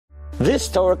This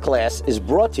Torah class is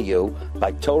brought to you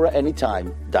by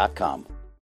TorahAnytime.com.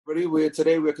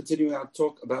 Today we're continuing our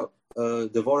talk about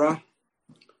Devorah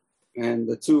and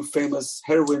the two famous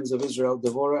heroines of Israel,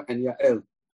 Devorah and Yael.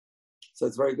 So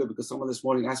it's very good because someone this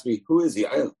morning asked me, who is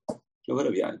Yael? You've heard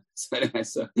of Yael.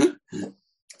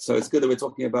 So it's good that we're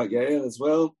talking about Yael as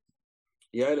well.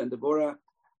 Yael and Devorah.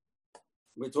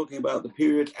 We're talking about the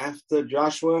period after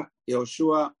Joshua,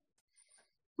 Yehoshua,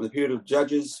 the period of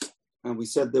Judges. And we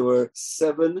said there were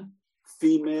 7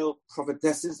 female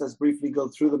prophetesses. Let's briefly go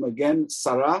through them again.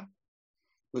 Sarah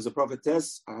was a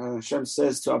prophetess. Hashem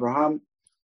says to Abraham,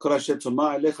 listen to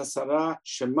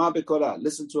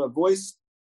her voice.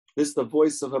 This is the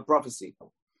voice of her prophecy.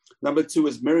 Number 2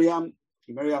 is Miriam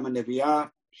and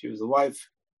Neviah. She was the wife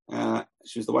of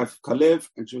Kalev,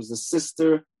 and she was the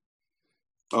sister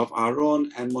of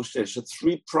Aaron and Moshe. So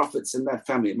 3 prophets in that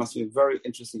family. It must be a very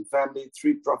interesting family.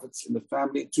 3 prophets in the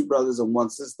family, 2 brothers and 1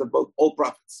 sister, both all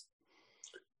prophets.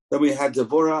 Then we had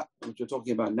Devorah, which we're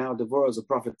talking about now. Devorah is a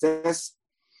prophetess.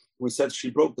 We said she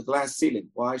broke the glass ceiling.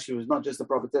 Why? She was not just a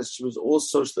prophetess. She was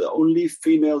also the only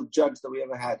female judge that we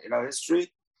ever had in our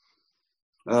history.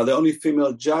 The only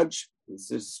female judge.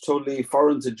 This is totally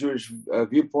foreign to Jewish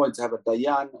viewpoint to have a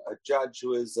dayan, a judge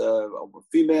who is a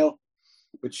female.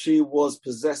 But she was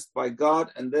possessed by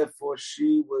God, and therefore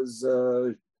she was,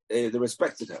 they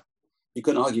respected her. You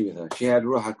couldn't argue with her. She had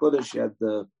Ruach HaKodesh, she had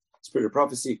the spirit of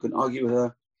prophecy, you couldn't argue with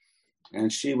her.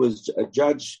 And she was a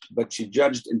judge, but she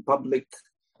judged in public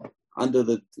under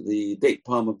the date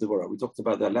palm of Devorah. We talked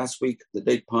about that last week, the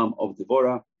date palm of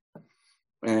Devorah.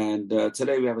 And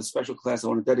today we have a special class. I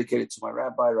want to dedicate it to my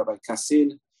Rabbi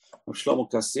Kassin, of Shlomo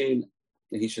Kassin,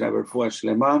 and he should have a refuah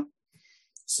shlema.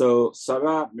 So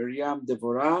Sarah, Miriam,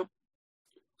 Devorah,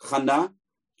 Hannah,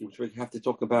 which we have to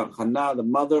talk about. Hannah, the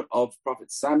mother of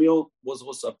Prophet Samuel, was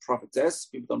also a prophetess.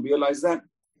 People don't realize that.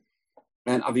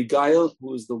 And Abigail,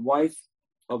 who is the wife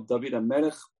of David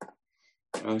HaMelech,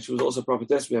 she was also a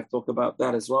prophetess. We have to talk about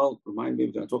that as well. Remind me,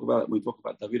 we're going to talk about it when we talk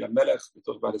about David HaMelech. We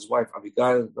talk about his wife,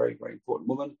 Abigail, very, very important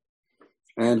woman.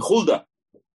 And Huldah,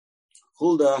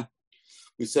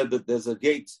 we said that there's a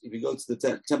gate. If you go to the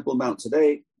Temple Mount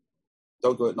today,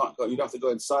 you don't have to go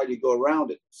inside, you go around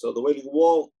it. So the Wailing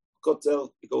Wall,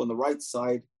 Kotel, you go on the right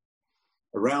side,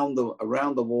 around the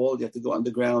wall, you have to go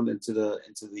underground into the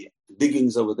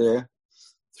diggings over there,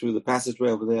 through the passageway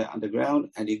over there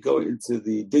underground, and you go into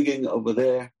the digging over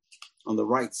there on the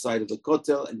right side of the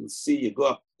Kotel, and you'll see you go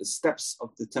up, the steps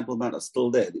of the Temple Mount are still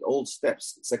there, the old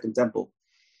steps, the second temple.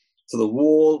 So the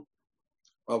wall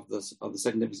of the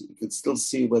second temple, you can still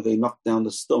see where they knocked down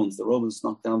the stones. The Romans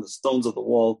knocked down the stones of the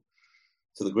wall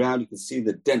to the ground. You can see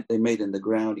the dent they made in the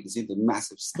ground. You can see the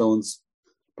massive stones,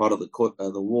 part of the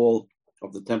wall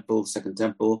of the temple, second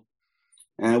temple,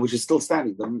 which is still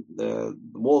standing. The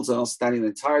walls are not standing in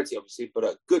entirety, obviously, but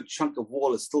a good chunk of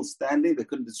wall is still standing. They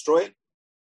couldn't destroy it.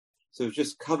 So it's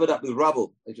just covered up with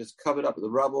rubble. They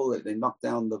knocked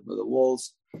down the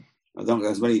walls.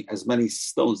 As many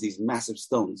stones, these massive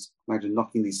stones. Imagine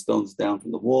knocking these stones down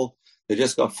from the wall. They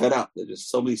just got fed up. There's just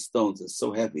so many stones. They're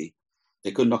so heavy.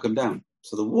 They couldn't knock them down.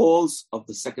 So the walls of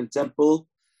the second temple,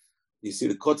 you see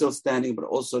the Kotel standing, but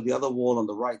also the other wall on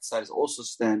the right side is also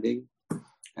standing.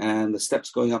 And the steps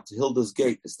going up to Hilda's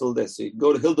Gate is still there. So you can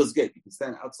go to Hilda's Gate. You can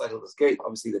stand outside Hilda's Gate.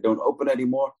 Obviously, they don't open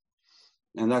anymore.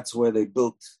 And that's where they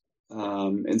built,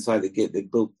 inside the gate, they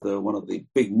built one of the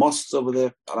big mosques over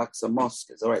there. Al-Aqsa Mosque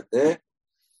is right there.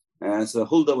 And so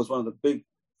Huldah was one of the big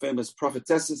famous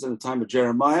prophetesses in the time of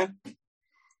Jeremiah.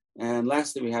 And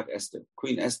lastly, we have Esther.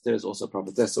 Queen Esther is also a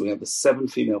prophetess. So we have the 7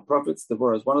 female prophets.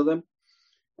 Devorah is one of them.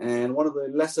 And one of the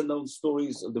lesser known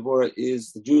stories of Devorah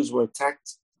is the Jews were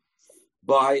attacked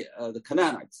by the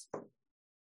Canaanites.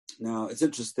 Now, it's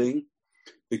interesting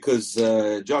because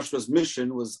Joshua's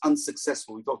mission was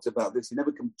unsuccessful. We talked about this. He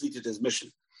never completed his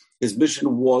mission. His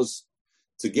mission was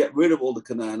to get rid of all the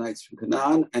Canaanites from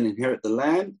Canaan and inherit the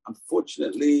land.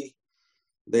 Unfortunately,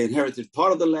 they inherited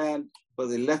part of the land, but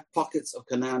they left pockets of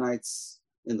Canaanites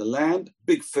in the land.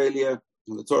 Big failure.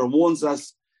 And the Torah warns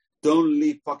us, don't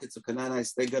leave pockets of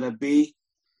Canaanites. They're going to be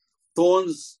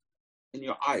thorns in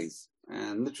your eyes.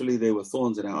 And literally they were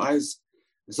thorns in our eyes.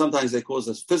 And sometimes they cause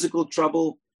us physical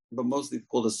trouble, but mostly they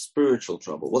cause us spiritual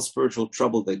trouble. What spiritual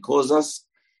trouble they cause us?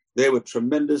 They were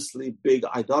tremendously big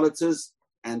idolaters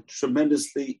and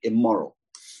tremendously immoral.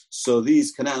 So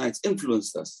these Canaanites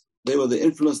influenced us. They were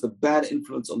the bad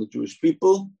influence on the Jewish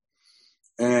people.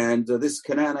 And this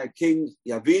Canaanite king,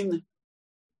 Yavin,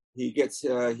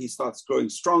 he starts growing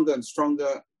stronger and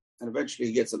stronger, and eventually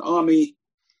he gets an army,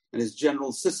 and his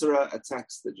general Sisera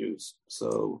attacks the Jews.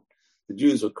 So the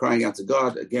Jews were crying out to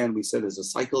God. Again, we said there's a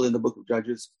cycle in the book of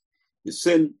Judges. You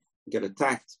sin, get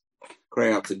attacked,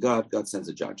 cry out to God, God sends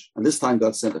a judge. And this time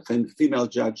God sent a female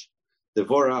judge,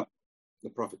 Devorah, the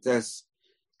prophetess,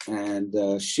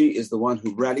 and she is the one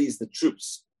who rallies the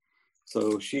troops.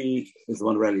 So she is the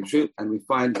one who rallies the troops, and we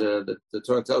find that the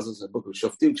Torah tells us in the book of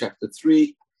Shoftim, chapter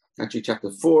 3, actually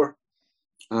chapter 4,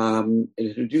 it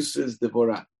introduces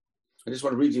Devorah. I just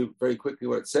want to read you very quickly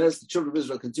what it says. The children of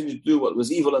Israel continued to do what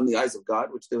was evil in the eyes of God,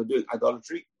 which they were doing,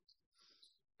 idolatry.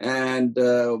 And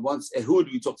once Ehud,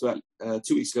 we talked about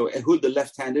 2 weeks ago, Ehud the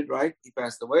left-handed, right? He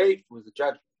passed away. He was the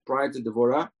judge prior to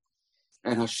Devorah.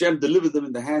 And Hashem delivered them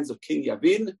in the hands of King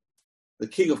Yavin, the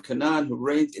king of Canaan, who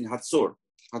reigned in Hatzor.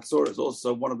 Hatzor is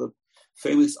also one of the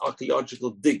famous archaeological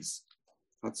digs.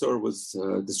 Hatzor was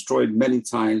destroyed many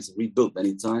times, rebuilt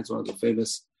many times, one of the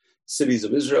famous cities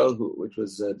of Israel, which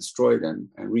was destroyed and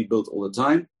rebuilt all the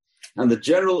time. And the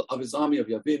general of his army of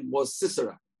Yavin was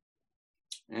Sisera.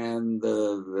 And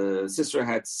the Sisera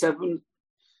had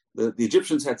the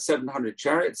Egyptians had 700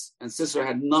 chariots, and Sisera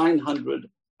had 900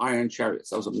 iron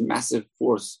chariots. That was a massive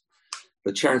force.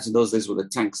 The chariots in those days were the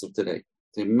tanks of today.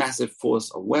 A massive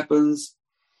force of weapons,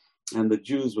 and the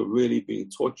Jews were really being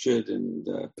tortured and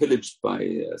pillaged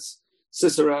by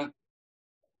Sisera.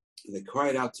 They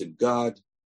cried out to God,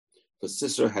 for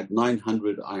Sisera had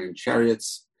 900 iron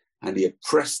chariots, and he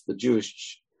oppressed the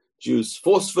Jews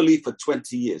forcefully for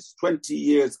 20 years. 20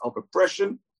 years of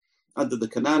oppression under the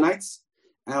Canaanites.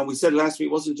 And we said last week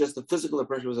it wasn't just a physical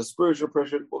oppression, it was a spiritual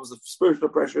oppression. What was the spiritual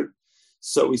oppression?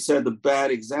 So we said the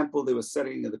bad example they were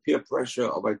setting in the peer pressure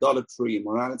of idolatry,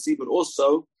 immorality, but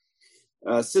also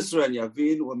Sisera and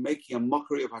Yavin were making a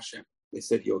mockery of Hashem. They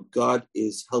said, your God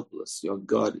is helpless. Your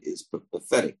God is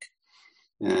pathetic.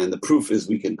 And the proof is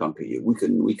we can conquer you.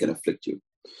 We can afflict you.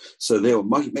 So they were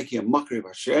making a mockery of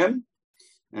Hashem.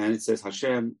 And it says,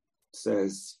 Hashem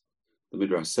says, the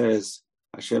Midrash says,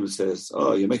 Hashem says,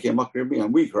 oh, you're making a mockery of me.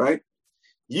 I'm weak, right?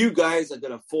 You guys are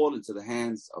going to fall into the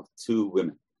hands of 2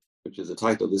 women, which is the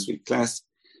title of this week's class.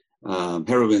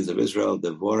 Heroines of Israel,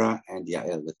 Devorah and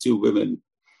Yael, the 2 women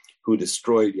who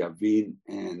destroyed Yavin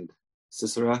and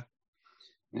Sisera.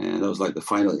 And that was like the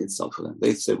final insult for them.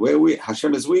 They said,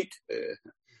 Hashem is weak.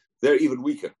 They're even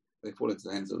weaker. They fall into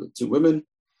the hands of the 2 women.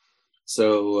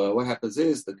 So what happens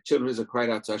is the children of Israel cried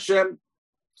out to Hashem,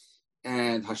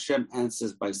 and Hashem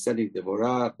answers by sending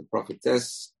Devorah, the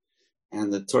prophetess,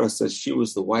 and the Torah says she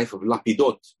was the wife of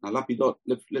Lapidot. Now Lapidot,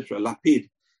 literally Lapid,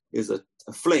 is a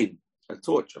flame, a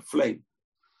torch, a flame.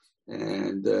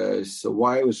 And so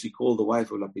why was she called the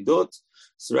wife of Lapidot?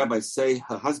 So rabbis say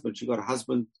she got a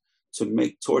husband to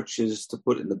make torches to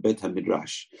put in the Beit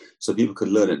HaMidrash, so people could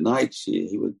learn at night.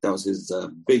 That was his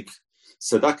big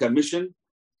tzedakah mission,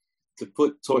 to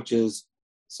put torches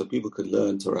so people could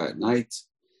learn Torah at night.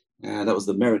 And that was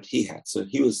the merit he had. So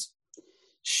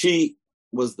she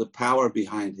was the power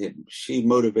behind him. She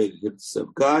motivated him to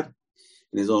serve God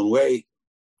in his own way,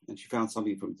 and she found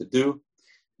something for him to do.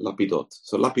 Lapidot.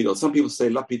 So Lapidot, some people say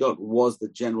Lapidot was the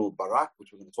general Barak, which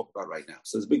we're going to talk about right now.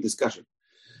 So there's a big discussion.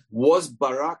 Was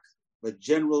Barak the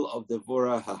general of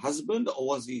Devorah her husband, or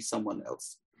was he someone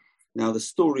else? Now the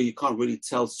story, you can't really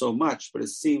tell so much, but it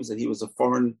seems that he was a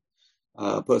foreign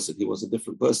person. He was a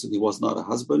different person. He was not a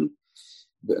husband.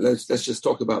 But let's just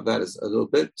talk about that a little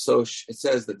bit. So it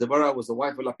says that Devorah was the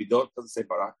wife of Lapidot. Doesn't say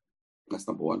Barak. That's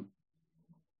number one.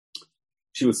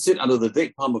 She would sit under the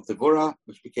date palm of Devorah,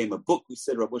 which became a book. We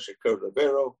said Rabbi Moshe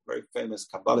Cordovero, very famous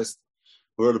Kabbalist,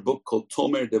 who wrote a book called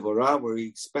Tomer Devorah, where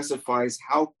he specifies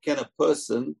how can a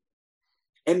person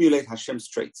emulate Hashem's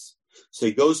traits. So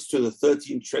he goes to the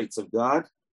 13 traits of God,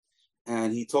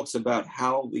 and he talks about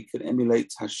how we can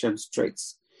emulate Hashem's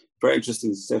traits. Very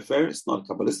interesting sefer. It's not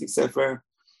a Kabbalistic sefer,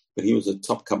 but he was a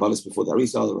top Kabbalist before the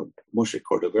Arizal, Moshe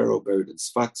Cordovero, buried in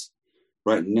Sfat,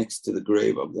 right next to the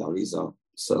grave of the Arizal.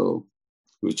 So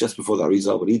it was just before the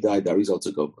Arizal. When he died, the Arizal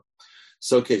took over.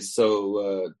 So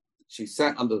she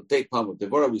sat under the date palm of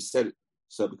Devorah. We said it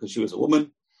so because she was a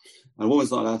woman, and a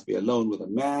woman's not allowed to be alone with a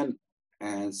man,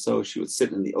 and so she would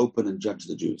sit in the open and judge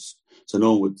the Jews. So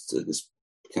no one would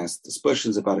cast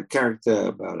aspersions about her character,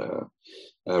 about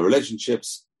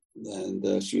relationships,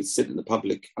 and she would sit in the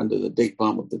public under the date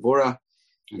palm of Devorah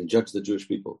and judge the Jewish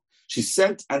people. She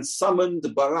sent and summoned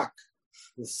Barak,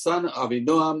 the son of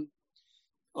Inoam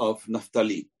of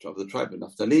Naphtali, of the tribe of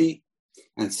Naphtali,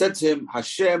 and said to him,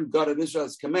 Hashem, God of Israel,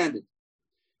 has commanded,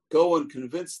 go and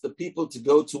convince the people to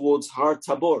go towards Har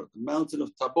Tabor, the mountain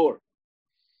of Tabor,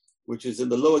 which is in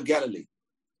the lower Galilee,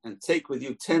 and take with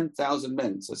you 10,000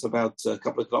 men. So it's about a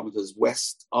couple of kilometers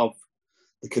west of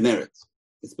the Kinneret.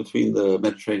 It's between the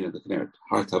Mediterranean and the Kinneret,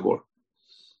 Har Tabor.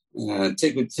 And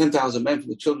take with 10,000 men from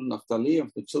the children of Naphtali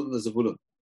and from the children of Zebulun.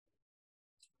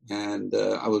 and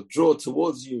I will draw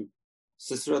towards you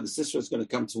Sisera. The Sisera is going to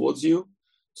come towards you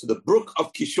to the brook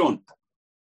of Kishon,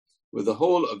 with the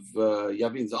whole of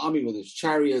Yavin's army, with his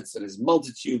chariots and his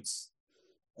multitudes.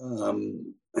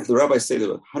 The rabbis say there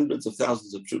were hundreds of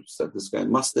thousands of troops that this guy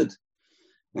mustered,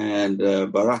 and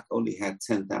Barak only had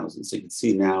 10,000. So you can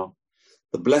see now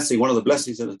the blessing. One of the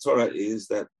blessings in the Torah is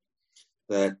that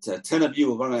 10 of you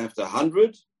will run after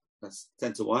 100. That's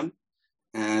 10 to 1,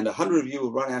 and 100 of you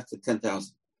will run after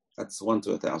 10,000. That's 1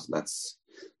 to 1,000.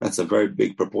 That's a very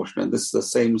big proportion. And this is the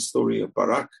same story of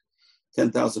Barak,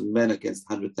 10,000 men against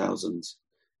 100,000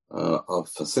 of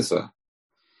Sisera.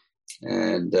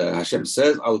 And Hashem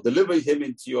says, I will deliver him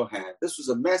into your hand. This was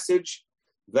a message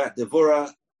that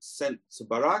Devorah sent to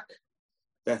Barak,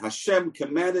 that Hashem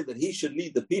commanded that he should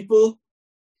lead the people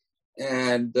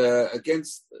and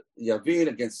against Yavin,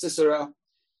 against Sisera.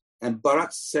 And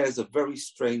Barak says a very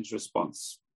strange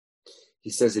response. He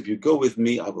says, if you go with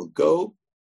me, I will go.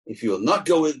 If you will not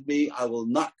go with me, I will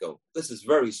not go. This is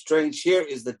very strange. Here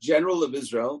is the general of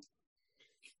Israel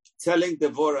telling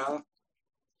Devorah,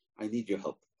 I need your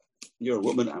help. You're a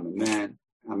woman, I'm a man.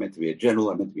 I'm meant to be a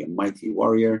general, I'm meant to be a mighty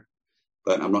warrior,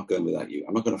 but I'm not going without you.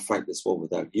 I'm not going to fight this war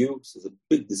without you. So there's a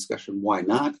big discussion, why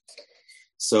not?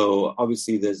 So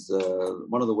obviously there's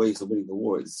one of the ways of winning the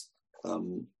war is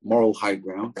moral high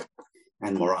ground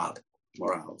and morale.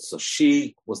 So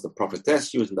she was the prophetess.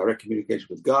 She was in direct communication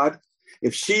with God.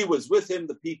 If she was with him,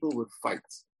 the people would fight.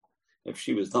 If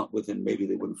she was not with him, maybe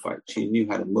they wouldn't fight. She knew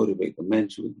how to motivate the men.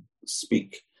 She would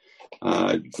speak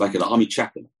like an army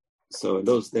chaplain. So in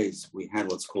those days, we had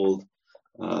what's called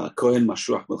Kohen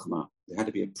Mashuach Milchama. There had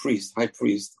to be a priest, high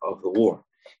priest of the war.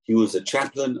 He was a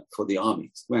chaplain for the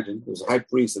army. Imagine, there was a high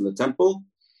priest in the temple,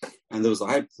 and there was a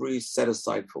high priest set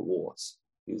aside for wars.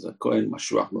 He was a Kohen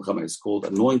Mashuach Milchama. It's called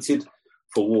anointed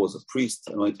for wars, a priest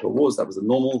anointed for wars. That was a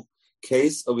normal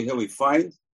case. Over here we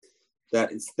find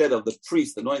that instead of the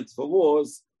priest anointed for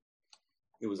wars,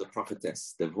 it was a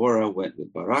prophetess. Devorah went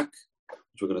with Barak,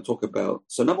 which we're going to talk about.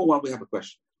 So number one, we have a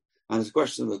question. And this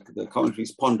question the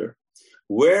commentaries ponder.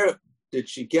 Where did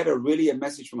she get a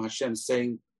message from Hashem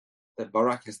saying that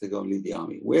Barak has to go and lead the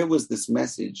army? Where was this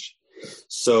message?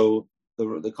 So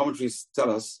the commentaries tell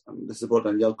us, this is brought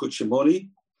on Yael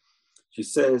Shimoni. She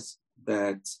says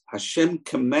that Hashem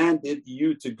commanded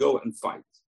you to go and fight.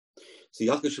 So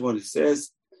Yael Shimoni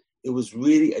says it was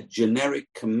really a generic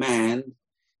command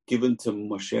given to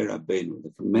Moshe Rabbeinu,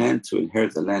 the command to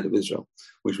inherit the land of Israel,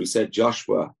 which we said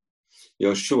Joshua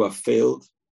failed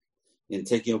in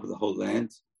taking over the whole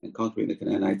land and conquering the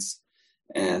Canaanites.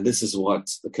 And this is what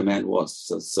the command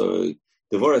was. So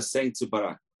Devorah is saying to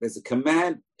Barak, there's a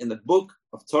command in the book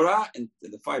of Torah, in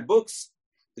the 5 books.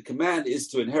 The command is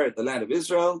to inherit the land of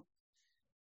Israel.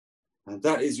 And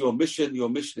that is your mission. Your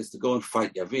mission is to go and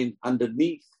fight Yavin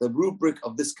underneath the rubric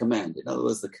of this command. In other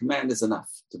words, the command is enough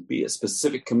to be a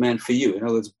specific command for you. In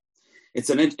other words, it's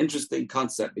an interesting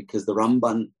concept because the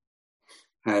Ramban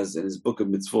has in his book of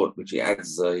mitzvot, which he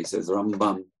adds, he says,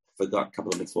 Rambam forgot a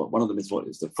couple of mitzvot. One of the mitzvot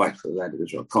is to fight for the land of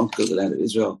Israel, conquer the land of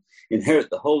Israel, inherit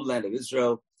the whole land of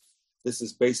Israel. This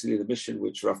is basically the mission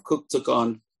which Rav Kook took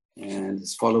on, and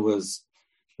his followers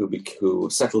who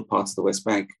settled parts of the West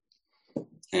Bank,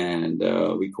 and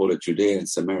we call it Judea and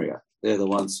Samaria. They're the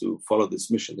ones who follow this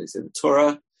mission. They say the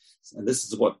Torah, and this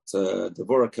is what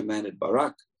Devorah commanded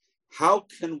Barak. How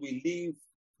can we leave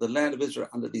the land of Israel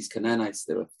under these Canaanites?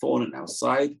 They're a thorn in our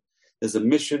side. There's a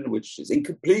mission which is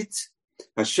incomplete.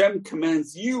 Hashem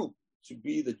commands you to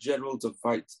be the general to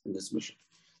fight in this mission.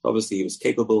 Obviously, he was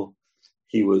capable.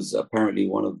 He was apparently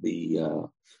one of the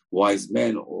wise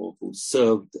men who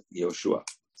served Yehoshua.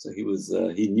 So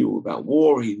he knew about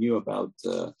war. He knew about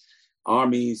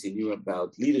armies. He knew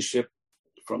about leadership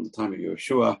from the time of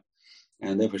Yehoshua.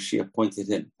 And therefore she appointed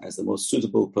him as the most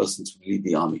suitable person to lead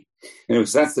the army. Anyway,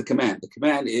 so that's the command. The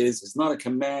command it's not a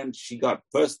command she got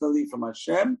personally from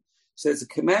Hashem. She says,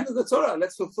 it's a command of the Torah.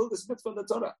 Let's fulfill this mitzvah of the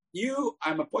Torah.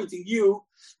 I'm appointing you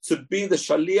to be the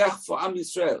shaliach for Am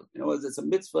Yisrael. In other words, it's a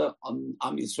mitzvah on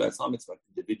Am Yisrael. It's not a mitzvah on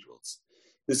individuals.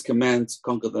 This command to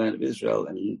conquer the land of Israel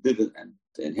and live it and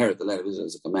to inherit the land of Israel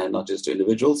is a command not just to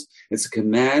individuals. It's a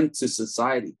command to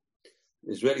society.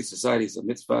 Israeli society is a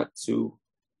mitzvah to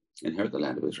inherit the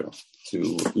land of Israel,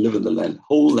 to live in the land,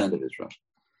 whole land of Israel.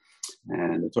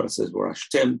 And the Torah says,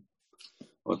 Warashtem,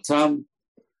 Otam,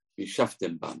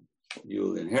 Yishaftem Bam. You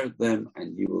will inherit them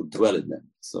and you will dwell in them.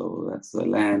 So that's the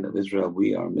land of Israel.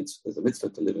 There's a mitzvah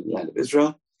to live in the land of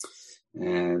Israel.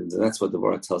 And that's what the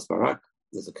Devorah tells Barak.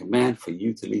 There's a command for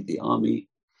you to lead the army,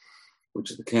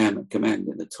 which is the command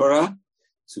in the Torah,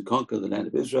 to conquer the land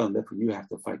of Israel. And therefore you have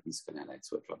to fight these Canaanites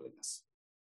who are troubling us.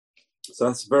 So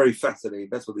that's very fascinating.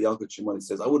 That's what the Yalkut Shimoni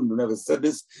says. I wouldn't have never said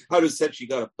this. I would have said she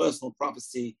got a personal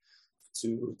prophecy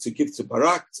to give to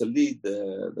Barak to lead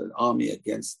the army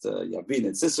against Yavin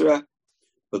and Sisera.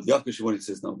 But the Yalkut Shimoni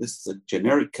says, no, this is a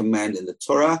generic command in the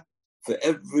Torah for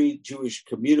every Jewish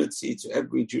community, to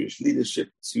every Jewish leadership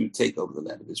to take over the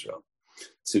land of Israel,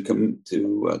 to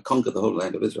conquer the whole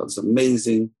land of Israel. It's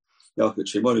amazing Yalkut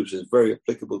Shimoni, which is very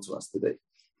applicable to us today.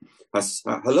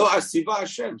 Hello, Asiva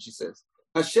Hashem, she says.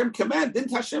 Hashem command.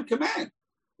 Didn't Hashem command?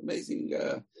 Amazing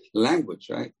language,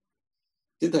 right?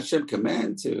 Didn't Hashem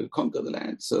command to conquer the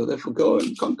land? So therefore go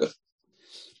and conquer.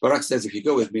 Barak says, if you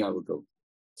go with me, I will go.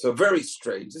 So very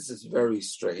strange. This is very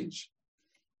strange.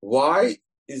 Why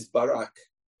is Barak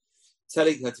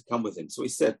telling her to come with him? So he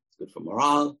said, good for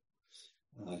morale,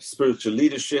 spiritual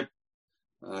leadership.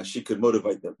 She could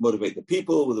motivate the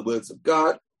people with the words of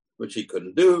God, which he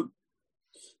couldn't do.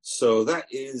 So that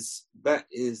is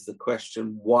the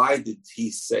question. Why did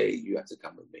he say you have to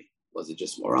come with me? Was it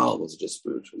just morale? Was it just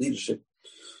spiritual leadership?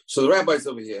 So the rabbi's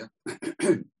over here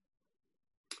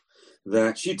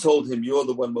that she told him, you're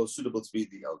the one most suitable to be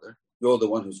the elder. You're the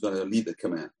one who's going to lead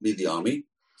the army.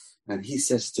 And he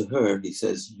says to her, he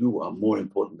says, you are more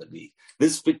important than me.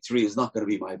 This victory is not going to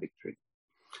be my victory.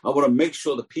 I want to make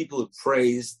sure the people who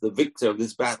praise the victor of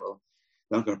this battle,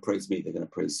 they're not going to praise me, they're going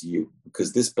to praise you,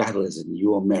 because this battle is in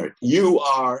your merit. You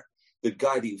are the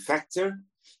guiding factor.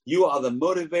 You are the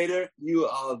motivator. You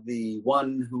are the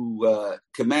one who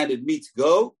commanded me to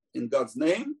go in God's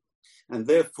name. And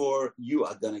therefore, you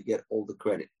are going to get all the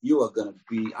credit. You are going to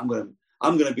be, I'm going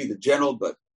to be the general,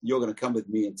 but you're going to come with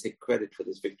me and take credit for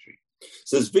this victory.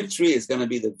 So this victory is going to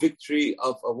be the victory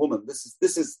of a woman.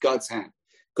 This is God's hand.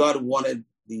 God wanted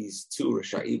these two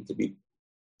Risha'im to be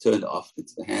turned off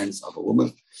into the hands of a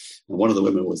woman. And one of the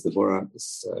women was Devorah,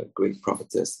 this great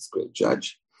prophetess, this great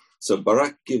judge. So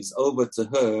Barak gives over to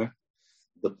her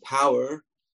the power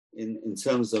in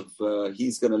terms of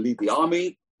he's going to lead the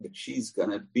army, but she's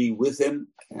going to be with him,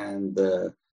 and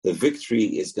the victory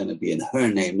is going to be in her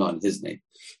name, not in his name.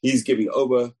 He's giving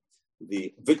over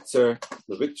the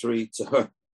victory to her.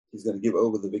 He's going to give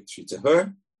over the victory to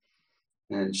her,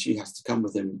 and she has to come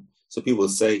with him. So people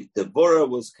say Devorah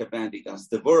was commanding us.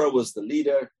 Devorah was the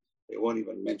leader. They won't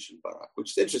even mention Barak,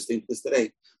 which is interesting because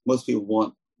today most people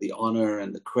want the honor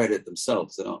and the credit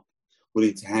themselves. They're not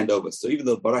willing to hand over. So even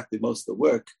though Barak did most of the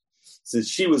work, since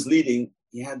she was leading,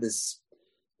 he had this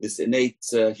innate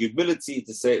humility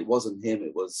to say it wasn't him,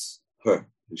 it was her.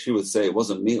 And she would say it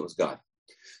wasn't me, it was God.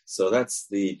 So that's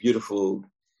the beautiful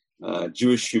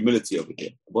Jewish humility over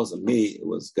here. It wasn't me, it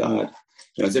was God.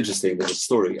 You know, it's interesting. There's a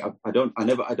story. I don't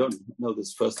know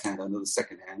this firsthand. I know the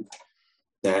secondhand.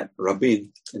 That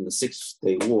Rabin in the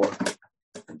 6-Day War,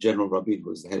 General Rabin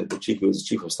was the head of the chief. He was the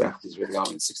chief of staff of the Israeli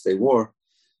army in the 6-Day War.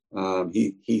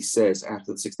 He says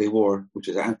after the 6-Day War, which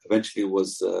is eventually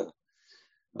was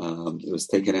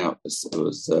taken out.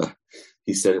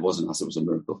 He said it wasn't us. It was a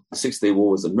miracle. The 6-Day War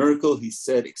was a miracle. He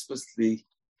said explicitly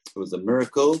it was a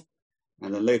miracle.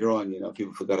 And then later on,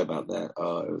 people forgot about that.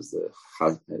 It was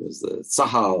the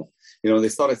Sahal. They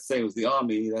started saying it was the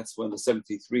army. That's when the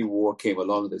 73 war came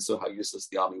along and they saw how useless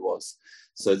the army was.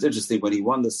 So it's interesting. When he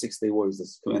won the 6-Day War as the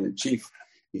commander-in-chief,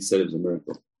 he said it was a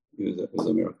miracle. It was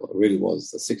a miracle. It really was.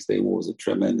 The 6-Day War was a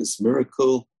tremendous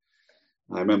miracle.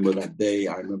 I remember that day.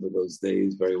 I remember those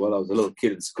days very well. I was a little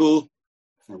kid in school,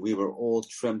 and we were all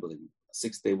trembling.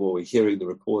 6-Day War, we're hearing the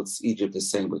reports. Egypt is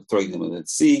saying we're throwing them in the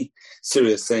sea.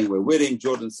 Syria is saying we're winning.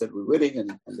 Jordan said we're winning,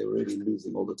 and they were really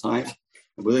losing all the time.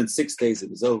 And within 6 days, it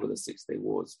was over. The 6-Day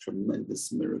War was a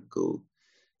tremendous miracle.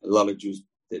 A lot of Jews,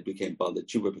 they became Baalei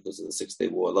Tshuva because of the 6-Day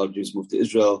War. A lot of Jews moved to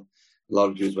Israel. A lot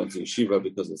of Jews went to Yeshiva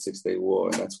because of the 6-Day War,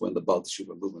 and that's when the Baalei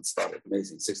Tshuva movement started.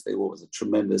 Amazing. 6-Day War was a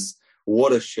tremendous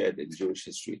watershed in Jewish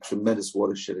history, tremendous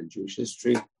watershed in Jewish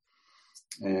history.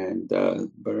 And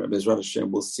Bezrat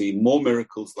Hashem, we'll see more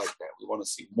miracles like that. We want to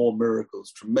see more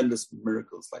miracles, tremendous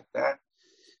miracles like that.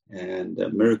 And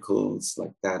miracles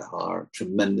like that are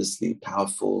tremendously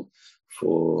powerful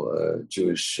for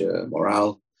Jewish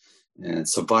morale and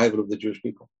survival of the Jewish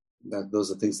people. Those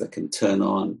are things that can turn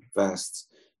on vast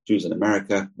Jews in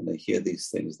America. When they hear these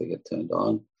things, they get turned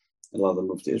on. A lot of them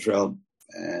moved to Israel,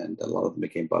 and a lot of them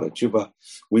became Baalei Tshuva.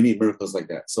 We need miracles like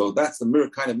that. So that's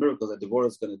the kind of miracle that Devorah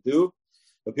is going to do.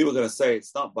 But people are going to say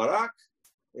it's not Barak,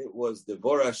 it was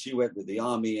Devorah. She went with the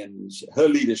army, and her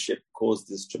leadership caused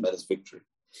this tremendous victory.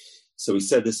 So he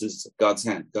said this is God's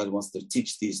hand. God wants to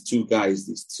teach these two guys,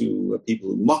 these two people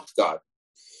who mocked God,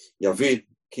 Yavin,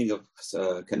 king of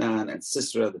Canaan, and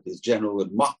Sisera, his general,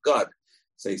 would mock God.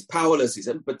 Say he's powerless, he's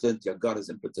impotent, your God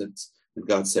is impotent. And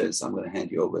God says, I'm going to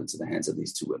hand you over into the hands of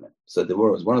these two women. So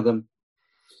Devorah was one of them.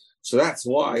 So that's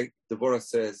why Devorah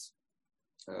says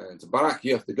to Barak,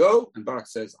 you have to go. And Barak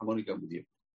says, I'm only going with you.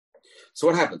 So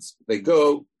what happens? They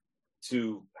go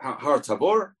to Har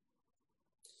Tabor,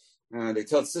 and they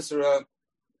tell Sisera,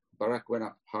 Barak went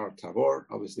up Har Tabor.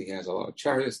 Obviously, he has a lot of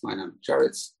chariots, 900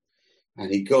 chariots.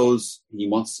 And he goes,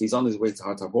 he's on his way to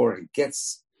Har Tabor.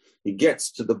 He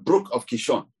gets to the brook of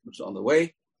Kishon, which is on the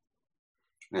way.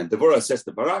 And Devorah says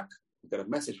to Barak, we got a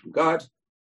message from God.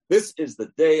 This is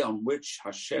the day on which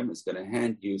Hashem is going to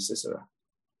hand you Sisera.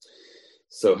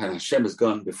 So Hashem has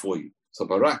gone before you. So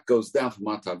Barak goes down from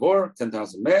Har Tabor,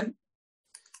 10,000 men.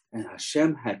 And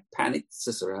Hashem had panicked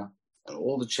Sisera and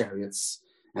all the chariots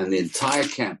and the entire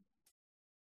camp.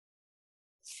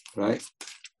 Right?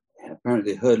 And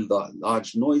apparently they heard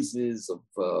large noises of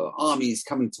armies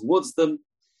coming towards them.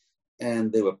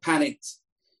 And they were panicked.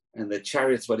 And the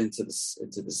chariots went into this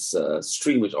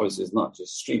stream, which obviously is not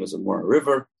just a stream, it's more a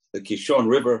river, the Kishon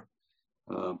River.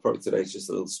 Probably today it's just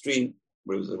a little stream,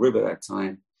 but it was a river at that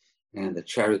time. And the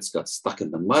chariots got stuck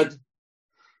in the mud.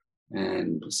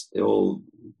 And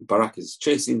Barak is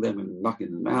chasing them and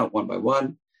knocking them out one by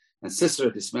one. And Sisera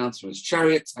dismounts from his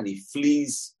chariot and he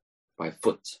flees by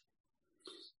foot.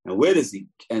 And where does he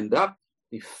end up?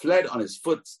 He fled on his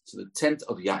foot to the tent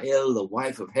of Yael, the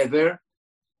wife of Hever,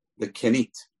 the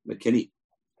Kenite.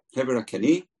 Hever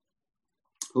HaKeni.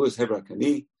 Who is Hever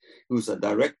HaKeni? Who's a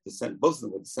direct descendant, both of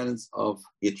them were descendants of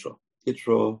Yitro.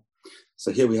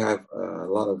 So here we have a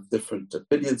lot of different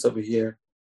opinions over here.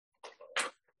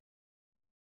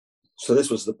 So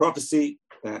this was the prophecy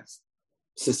that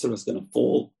Sisera was going to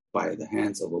fall by the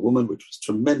hands of a woman, which was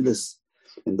tremendous.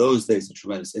 In those days, a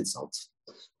tremendous insult.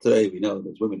 Today, we know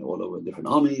there's women all over different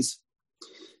armies,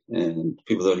 and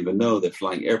people don't even know they're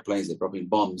flying airplanes, they're dropping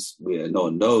bombs. No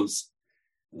one knows.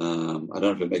 I don't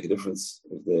know if it make a difference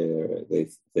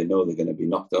if they know they're going to be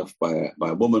knocked off by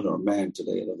a woman or a man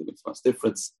today. I don't think it makes much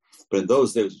difference. But in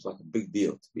those days, it was like a big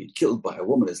deal. To be killed by a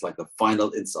woman is like a final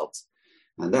insult.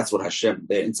 And that's what Hashem,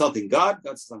 they're insulting God.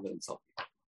 God says, I'm going to insult you.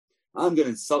 I'm going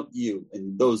to insult you.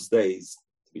 In those days,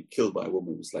 to be killed by a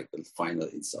woman was like the final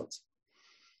insult.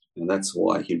 And that's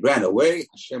why he ran away.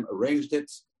 Hashem arranged it.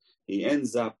 He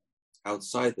ends up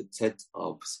outside the tent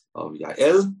of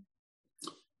Yael.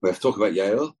 We have to talk about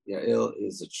Yael. Yael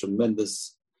is a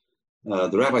tremendous,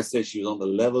 the rabbi says she was on the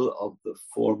level of the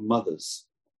four mothers.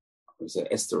 We say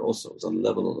Esther also was on the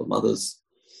level of the mothers.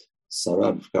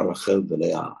 Sarah, Rachel,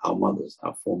 Leah, our mothers,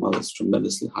 our four mothers,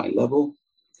 tremendously high level,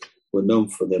 were known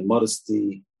for their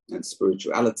modesty and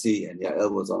spirituality, and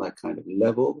Yael was on that kind of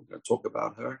level. We're going to talk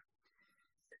about her.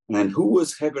 And who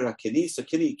was Heber HaKeni? So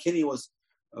Keni was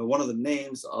one of the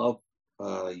names of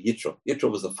Yitro. Yitro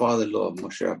was the father-in-law of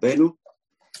Moshe Rabbeinu.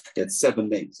 He had 7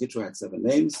 names. Yitro had 7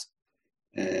 names.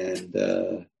 And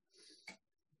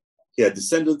he had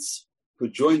descendants who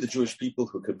joined the Jewish people,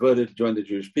 who converted, joined the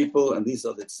Jewish people. And these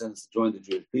are the descendants who joined the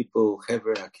Jewish people,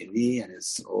 Heber HaKeni and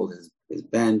his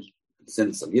band,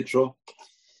 descendants of Yitro,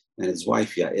 and his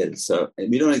wife Yael. So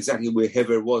and we don't know exactly where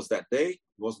Heber was that day.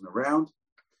 He wasn't around.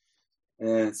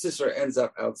 And Sisera ends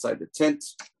up outside the tent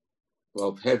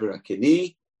of Heber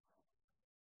HaKeni.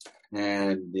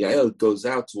 And Yael goes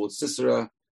out towards Sisera.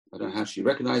 I don't know how she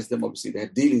recognized them. Obviously, they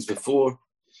had dealings before.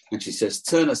 And she says,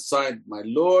 turn aside, my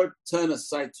Lord, turn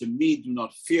aside to me, do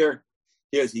not fear.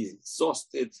 Here's he's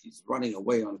exhausted. He's running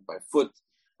away by foot,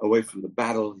 away from the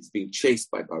battle. He's being chased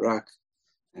by Barak.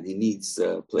 And he needs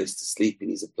a place to sleep. He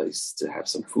needs a place to have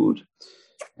some food.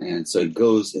 And so he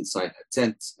goes inside her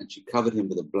tent and she covered him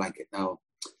with a blanket. Now,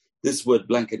 this word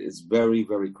blanket is very,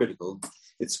 very critical.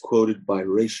 It's quoted by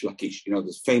Reish Lakish. You know,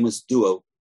 this famous duo,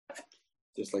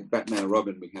 just like Batman and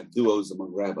Robin, we have duos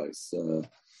among rabbis.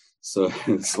 So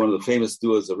it's one of the famous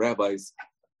duos of rabbis,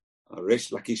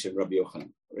 Reish Lakish and Rabbi Yochanan.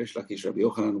 Reish Lakish and Rabbi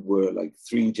Yochanan were like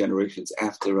 3 generations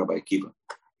after Rabbi Akiva.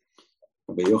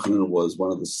 Rabbi Yochanan was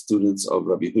one of the students of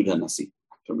Rabbi Yehuda Nasi.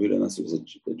 Rabbi Yehuda Nasi was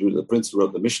a Jew, the prince who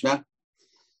wrote the Mishnah.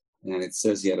 And it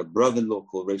says he had a brother-in-law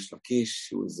called Reish Lakish,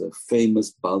 who was a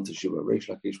famous Baal Teshuvah. Reish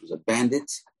Lakish was a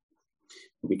bandit.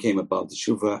 He became a Baal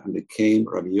Teshuvah and became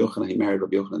Rabbi Yochanan. He married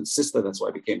Rabbi Yochanan's sister. That's why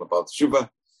he became a Baal Teshuvah.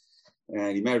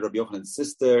 And he married Rabbi Yochanan's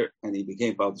sister, and he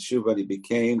became Baal Teshuvah, and he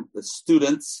became the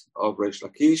student of Reish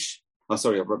Lakish. Of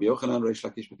Rabbi Yochanan. Reish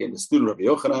Lakish became the student of Rabbi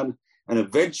Yochanan, and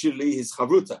eventually his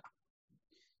chavruta,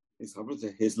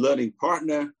 his learning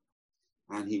partner,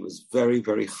 and he was very,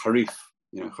 very harif.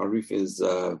 You know, harif is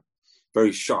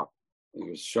very sharp. He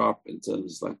was sharp in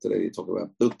terms, like today they talk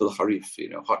about bilbil harif,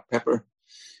 hot pepper.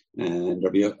 And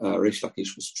Reish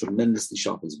Lakish was tremendously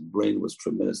sharp. His brain was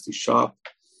tremendously sharp.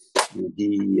 And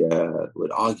he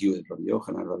would argue with Rabbi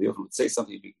Yochanan. Rabbi Yochanan would say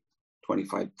something,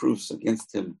 25 proofs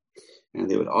against him. and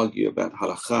they would argue about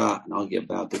halakha and argue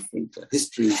about different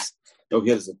histories. Over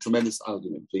here, there's a tremendous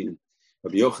argument between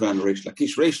Rabbi Yochanan and Reish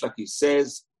Lakish. Reish Lakish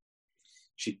says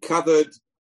she covered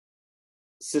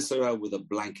Sisera with a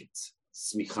blanket,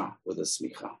 smicha, with a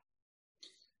smicha.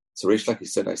 So Reish Lakish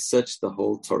said, I searched the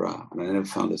whole Torah and I never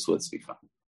found this word smicha.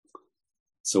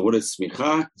 So what is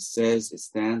smicha? It says it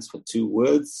stands for two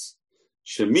words,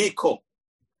 Shemi Ko.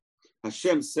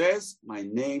 Hashem says, my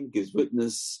name gives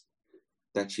witness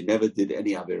that she never did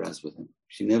any aviras with him.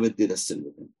 She never did a sin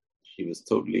with him. She was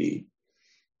totally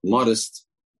modest,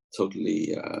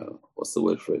 totally, what's the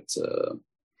word for it?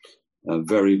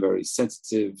 Very, very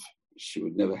sensitive. She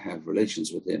would never have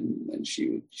relations with him, and she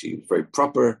was very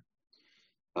proper.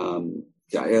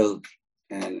 Yael,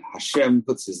 and Hashem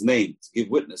puts his name to give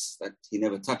witness that he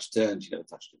never touched her and she never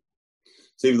touched him.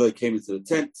 So even though he came into the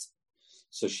tent,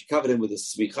 so she covered him with a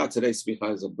smicha. Today,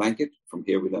 smicha is a blanket. From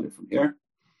here, we learn it from here.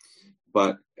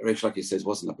 But Reish Lakish says it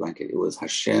wasn't a blanket. It was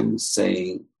Hashem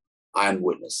saying, I am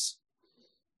witness.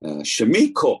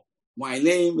 Shemiko, my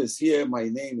name is here. My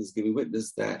name is giving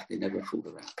witness that they never fooled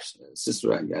around.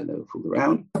 Sister and Yael never fooled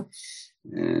around.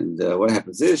 And what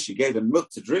happens is she gave him milk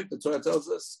to drink, the Torah tells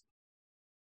us.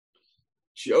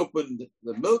 She opened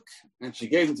the milk and she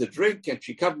gave him to drink and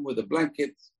she covered him with a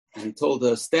blanket and he told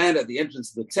her, stand at the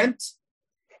entrance of the tent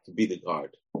to be the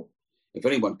guard. If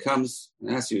anyone comes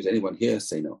and asks you, is anyone here?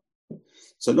 Say no.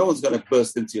 So no one's going to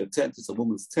burst into your tent. It's a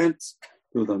woman's tent.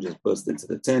 People don't just burst into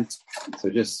the tent. So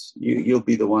just, you'll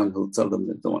be the one who'll tell them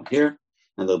there's no one here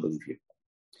and they'll believe you.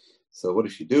 So what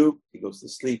does she do? He goes to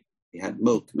sleep. He had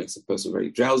milk. It makes a person very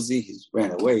drowsy. He's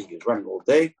ran away. He was running all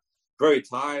day. Very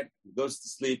tired. He goes to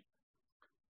sleep.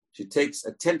 She takes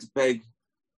a tent peg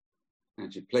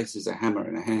and she places a hammer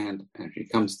in her hand and she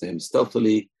comes to him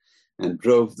stealthily and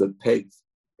drove the peg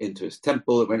into his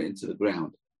temple and went into the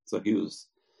ground. So he was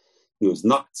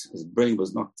knocked, his brain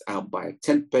was knocked out by a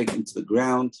tent peg into the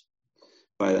ground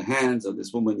by the hands of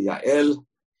this woman, Yael.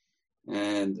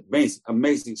 And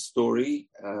amazing story,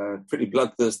 pretty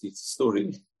bloodthirsty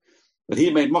story. But he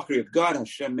made mockery of God,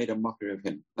 Hashem made a mockery of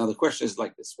him. Now the question is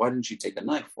like this, why didn't she take a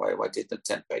knife? Why take the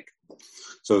tent peg?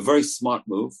 So a very smart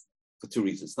move for two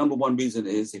reasons. Number one reason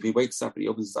is if he wakes up and he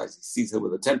opens his eyes, he sees her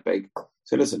with a tent peg.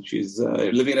 So listen, she's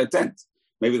living in a tent.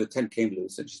 Maybe the tent came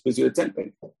loose and she's busy with a tent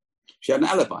peg. She had an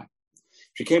alibi.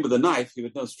 If she came with a knife, he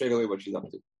would know straight away what she's up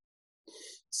to.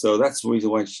 So that's the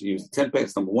reason why she used the tent peg.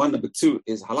 That's number one. Number two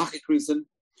is halachic reason.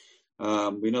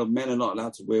 We know men are not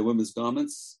allowed to wear women's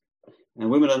garments. And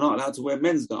women are not allowed to wear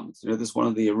men's garments. You know, this is one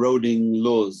of the eroding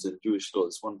laws in Jewish law.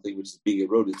 It's one thing which is being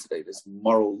eroded today, this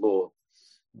moral law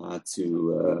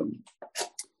to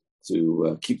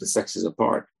keep the sexes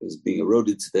apart is being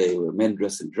eroded today, where men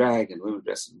dress in drag and women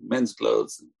dress in men's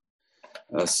clothes.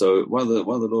 So one of the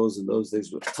laws in those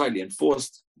days was tightly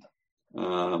enforced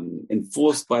by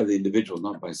the individual,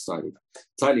 not by society.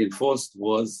 Tightly enforced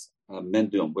was men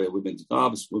don't wear women's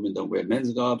garbs, women don't wear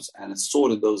men's garbs, and a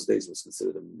sword in those days was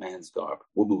considered a man's garb.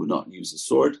 Women would not use a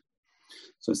sword.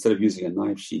 So instead of using a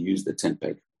knife, she used a tent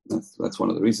peg. That's one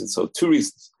of the reasons. So two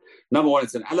reasons. Number one,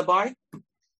 it's an alibi.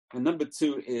 And number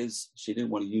two is she didn't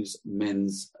want to use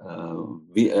men's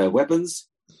weapons.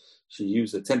 She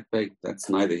used a tent peg. That's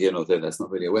neither here nor there. That's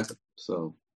not really a weapon.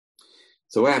 So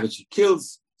what happens? She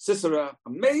kills Sisera.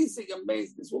 Amazing.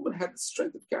 This woman had the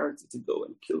strength of character to go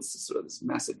and kill Sisera, this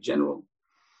massive general.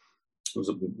 He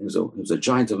was a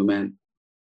giant of a man.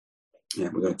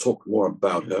 And we're going to talk more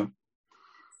about her.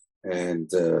 And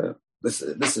this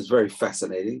is very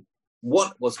fascinating.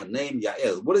 What was her name?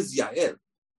 Yael. What is Yael?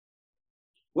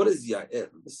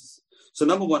 So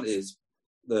number one is,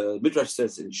 the Midrash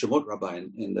says in Shemot Rabbah,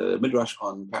 in the Midrash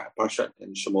on Parshat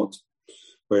in Shemot,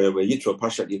 where Yitro,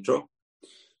 Parshat Yitro,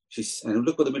 and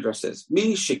look what the Midrash says.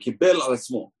 Mi shekibel al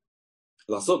atzmo,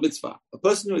 lasot mitzvah. A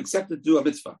person who accepted to do a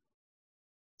mitzvah,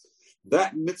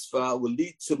 that mitzvah will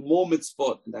lead to more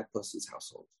mitzvot in that person's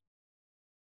household.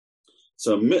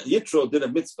 So Yitro did a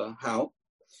mitzvah. How?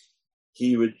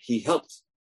 He helped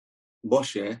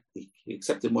Moshe. He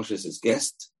accepted Moshe as his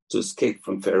guest to escape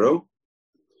from Pharaoh.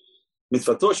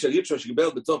 Mitzvato shel Yitro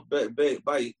shekibel b'toch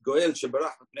by Goel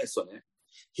shebarach b'pnei soneh.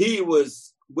 He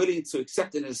was willing to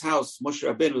accept in his house. Moshe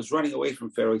Rabbeinu was running away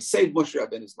from Pharaoh. He saved Moshe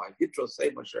Rabbeinu's life. Yitro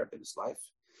saved Moshe Rabbeinu's life.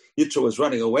 Yitro was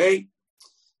running away.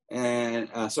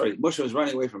 Moshe was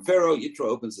running away from Pharaoh. Yitro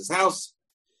opens his house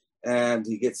and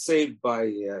he gets saved by,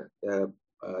 he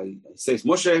saves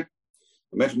Moshe.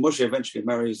 Moshe eventually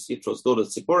marries Yitro's daughter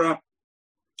Tzipporah.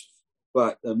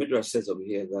 But the Midrash says over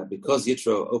here that because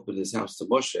Yitro opened his house to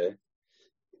Moshe,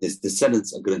 his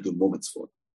descendants are going to do more mitzvot.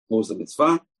 What was the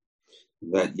mitzvah?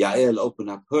 That Yael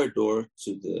opened up her door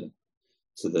to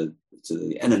to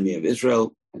the enemy of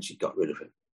Israel, and she got rid of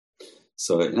him.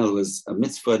 So in other words, a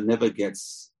mitzvah never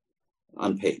gets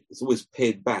unpaid. It's always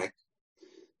paid back.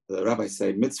 The rabbis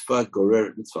say mitzvah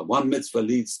gorer mitzvah. One mitzvah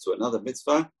leads to another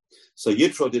mitzvah. So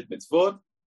Yitro did mitzvot,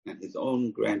 and his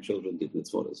own grandchildren did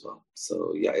mitzvot as well.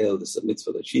 So Yael, this is a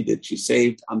mitzvah that she did. She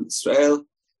saved Am Israel,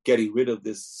 getting rid of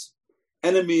this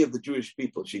enemy of the Jewish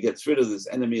people. She gets rid of this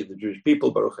enemy of the Jewish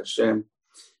people, Baruch Hashem,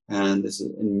 and this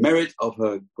is in merit of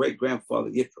her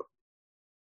great-grandfather Yitro.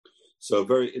 So a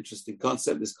very interesting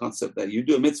concept, this concept that you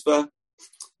do a mitzvah,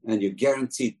 and you're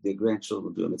guaranteed your grandchildren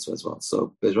will do a mitzvah as well.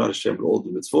 So Bezrat Hashem will all do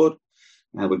mitzvot,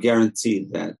 and we're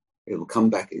guaranteed that it will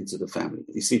come back into the family.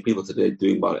 You see people today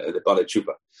doing the Balei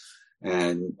Tshuva,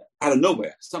 and out of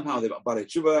nowhere, somehow they've got Balei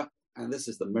Tshuva, and this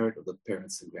is the merit of the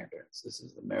parents and grandparents. This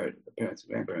is the merit of the parents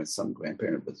and grandparents. Some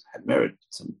grandparent had merit,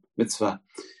 some mitzvah,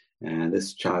 and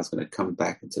this child's going to come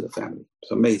back into the family.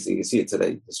 It's amazing. You see it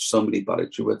today. There's so many Balei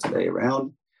Tshuva today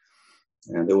around,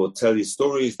 and they will tell you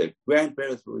stories. Their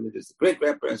grandparents were religious, the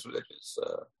great-grandparents were religious.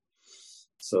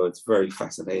 So it's very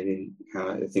fascinating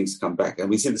how things come back. And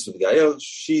we see this with Yael.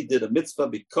 She did a mitzvah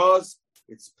because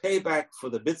it's payback for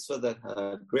the mitzvah that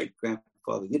her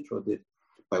great-grandfather Yitro did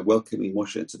by welcoming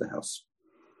Moshe into the house.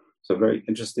 So very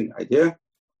interesting idea.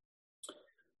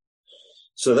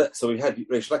 So we had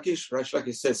Reish Lakish. Reish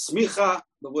Lakish says, Smicha,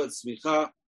 the word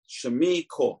Smicha, Shemi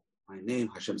Ko. My name,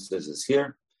 Hashem says, is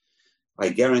here. I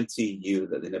guarantee you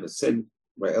that they never sinned.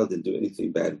 Yael didn't do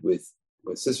anything bad with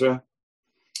Sisera.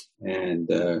 And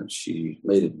she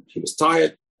made him, he was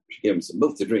tired. She gave him some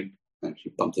milk to drink, and she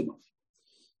pumped him off.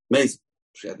 Amazing.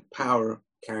 She had the power,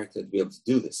 character to be able to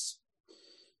do this.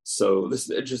 So this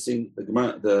is interesting.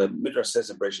 The Midrash says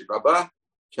in Bereshit Rabbah,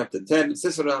 chapter 10,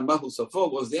 Sisera Mahu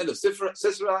Safo was the end of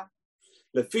Sisera.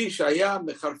 Lefi Shaya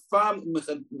Mecharfam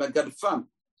Megadfam.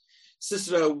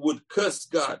 Sisera would curse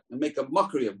God and make a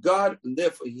mockery of God, and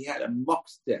therefore he had a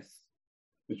mocked death,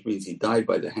 which means he died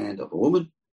by the hand of a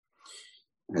woman.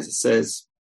 As it says,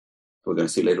 we're going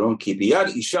to see later on,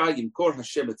 Kibiyad Isha Yimkor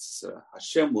Hashem et Sisera.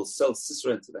 Hashem will sell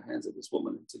Sisera into the hands of this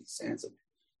woman, into the hands of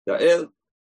Yael.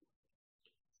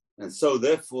 And so,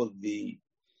 therefore, the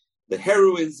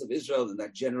heroines of Israel in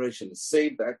that generation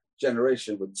saved that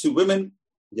generation with two women,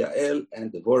 Yael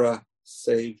and Devorah,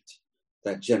 saved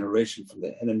that generation from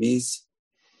their enemies.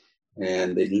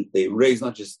 And they raised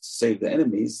not just to save the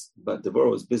enemies, but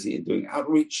Devorah was busy in doing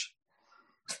outreach.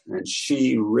 And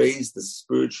she raised the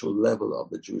spiritual level of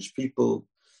the Jewish people.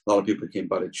 A lot of people became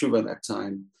Balei Tshuva at that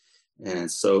time.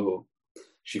 And so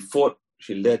she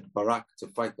led Barak to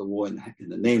fight the war in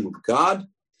the name of God.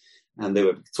 And they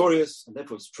were victorious. And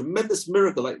therefore, it was a tremendous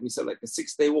miracle, like we said, like a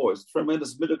 6-day war. It's a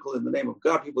tremendous miracle in the name of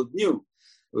God. People knew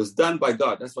it was done by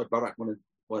God. That's why Barak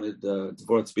wanted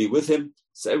Devorah to be with him.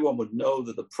 So everyone would know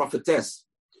that the prophetess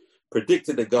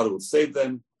predicted that God would save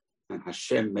them. And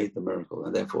Hashem made the miracle.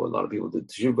 And therefore, a lot of people did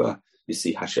Teshuvah. You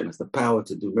see, Hashem has the power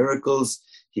to do miracles.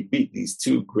 He beat these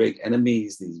two great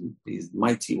enemies, these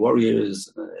mighty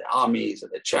warriors, their armies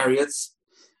and their chariots.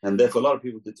 And therefore, a lot of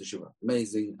people did Teshuvah.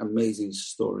 Amazing, amazing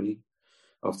story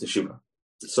of Teshuvah.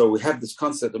 So we have this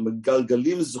concept of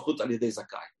Megalgalim Zuchut Al Yedei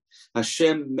Zakai.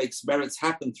 Hashem makes merits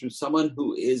happen through someone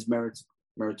who is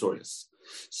meritorious.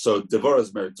 So Devorah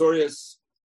is meritorious,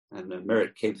 and the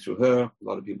merit came through her. A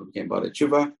lot of people became Balei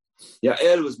Tshuva.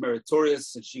 Yael was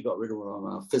meritorious, and she got rid of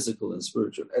our physical and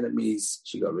spiritual enemies.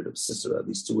 She got rid of Sisera,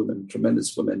 these two women,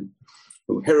 tremendous women,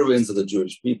 who were heroines of the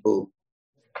Jewish people.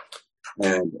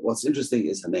 And what's interesting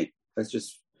is her name. Let's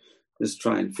just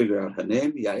try and figure out her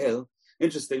name, Yael.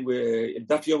 Interesting, in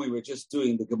Daf Yomi, we're just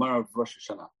doing the Gemara of Rosh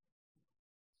Hashanah.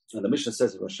 And the Mishnah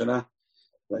says in Rosh Hashanah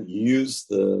that you use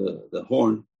the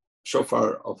horn,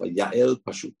 shofar of a Yael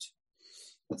Pashut.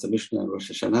 That's a Mishnah in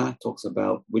Rosh Hashanah, talks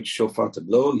about which shofar to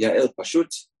blow, Yael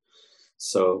Pashut.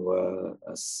 So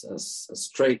a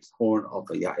straight horn of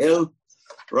a Yael.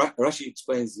 Rashi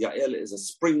explains Yael is a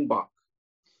springbok,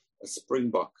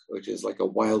 which is like a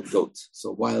wild goat.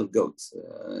 So wild goat,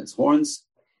 its horns,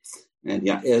 and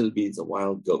Yael means a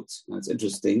wild goat. Now it's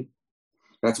interesting.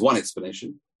 That's one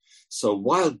explanation. So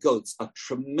wild goats are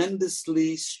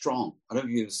tremendously strong. I don't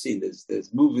know if you've seen this.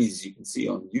 There's movies you can see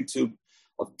on YouTube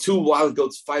of two wild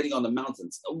goats fighting on the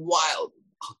mountains. Wild,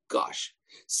 oh gosh,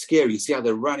 scary. You see how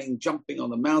they're running, jumping on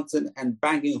the mountain and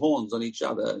banging horns on each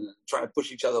other and trying to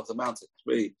push each other off the mountain.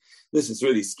 This is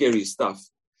really scary stuff.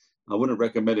 I wouldn't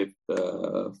recommend it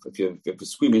if you're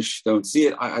squeamish, don't see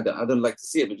it. I don't like to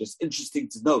see it, but just interesting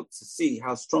to note, to see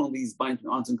how strong these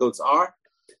mountain goats are.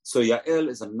 So Yael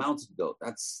is a mountain goat.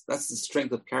 That's the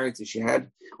strength of character she had.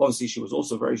 Obviously, she was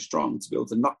also very strong to be able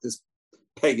to knock this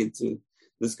peg into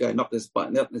this guy, knock this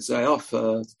guy off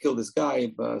to kill this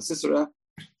guy, Sisera.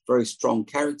 very strong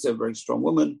character, very strong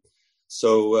woman.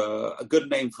 So a good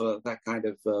name for that kind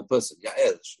of person,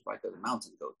 Yael, like a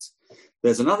mountain goat.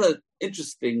 There's another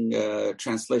interesting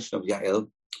translation of Yael,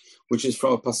 which is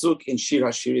from a pasuk in Shir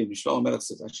HaShirim. Shlomo Melech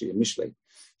says, actually in Mishlei.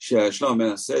 Shlomo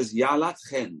Melech says, Ya'alat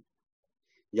chen.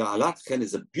 Ya'alat chen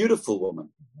is a beautiful woman.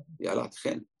 Ya'alat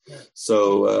chen.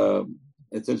 So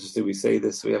it's interesting we say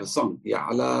this. We have a song,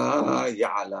 Ya'ala,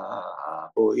 Ya'ala,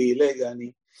 Boi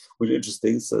Legani, which is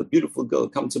interesting. It's a beautiful girl.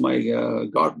 Come to my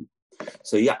garden.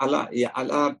 So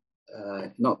Ya'ala,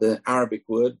 not the Arabic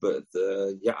word, but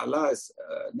Ya'ala is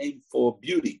a name for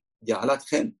beauty. Ya'alat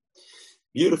chen,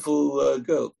 beautiful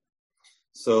girl.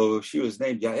 So she was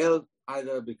named Yael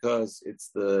either because it's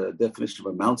the definition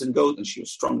of a mountain goat and she was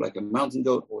strong like a mountain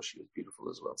goat, or she was beautiful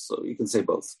as well. So you can say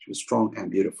both. She was strong and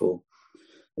beautiful.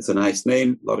 It's a nice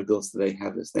name. A lot of girls today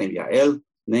have this name, Yael,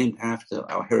 named after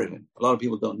our heroine. A lot of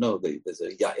people don't know there's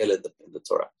a Yael in the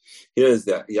Torah. Here is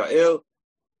the Yael,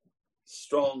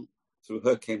 strong. Through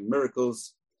her came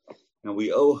miracles, and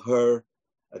we owe her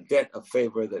a debt of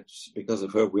favor that because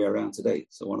of her we are around today.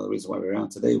 So one of the reasons why we're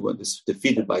around today, we're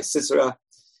defeated by Sisera,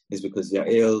 is because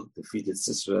Yael defeated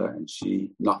Sisera and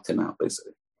she knocked him out,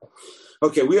 basically.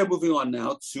 Okay, we are moving on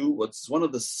now to what's one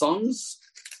of the songs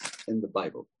in the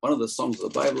Bible. One of the songs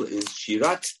of the Bible is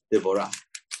Shirat Devorah,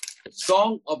 the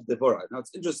Song of Devorah. Now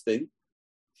it's interesting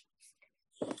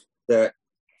that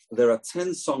there are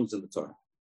 10 songs in the Torah.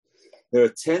 There are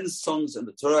 10 songs in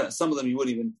the Torah. Some of them you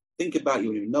wouldn't even think about, you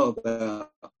wouldn't even know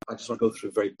about. I just want to go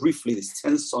through very briefly these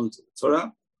 10 songs of the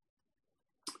Torah.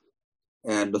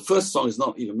 And the first song is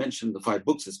not even mentioned in the 5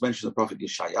 books. It's mentioned in the prophet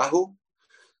Yeshayahu.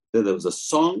 Then there was a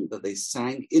song that they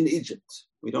sang in Egypt.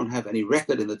 We don't have any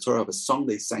record in the Torah of a song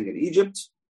they sang in Egypt.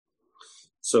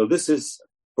 So this is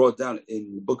brought down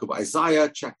in the book of Isaiah,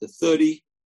 chapter 30.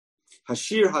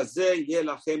 Hashir hazeh yeh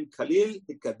lachem kalil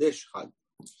hikadesh chag.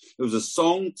 It was a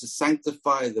song to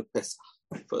sanctify the Pesach,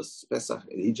 first Pesach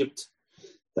in Egypt,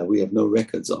 that we have no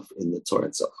records of in the Torah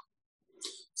itself.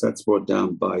 So that's brought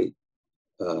down by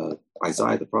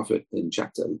Isaiah the prophet in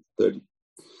chapter 30.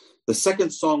 The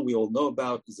second song we all know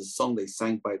about is the song they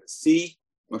sang by the sea,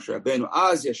 Moshe Rabbeinu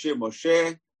Az Yashir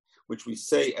Moshe, which we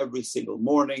say every single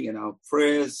morning in our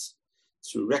prayers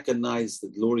to recognize the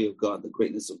glory of God, the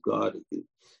greatness of God.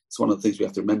 It's one of the things we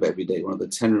have to remember every day. One of the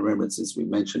 10 remembrances we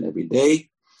mention every day.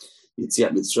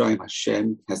 Yetziat Mitzrayim,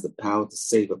 Hashem has the power to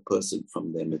save a person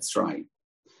from their Mitzrayim.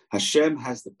 Hashem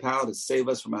has the power to save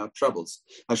us from our troubles.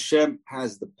 Hashem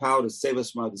has the power to save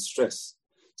us from our distress.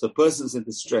 So a person's in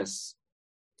distress.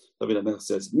 David HaMelech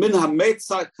says, Min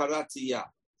ha'metzah karatiya.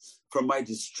 From my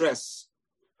distress,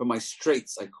 from my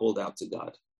straits, I called out to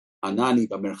God. Anani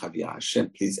b'merchavia.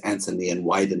 Hashem, please answer me and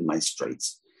widen my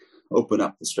straits. Open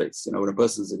up the straits. You know, when a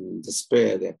person's in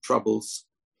despair, they have troubles,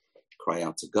 cry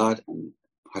out to God, and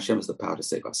Hashem has the power to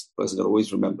save us. A person can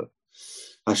always remember.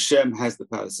 Hashem has the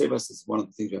power to save us. It's one of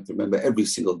the things we have to remember every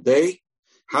single day.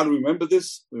 How do we remember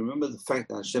this? We remember the fact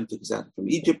that Hashem took us out from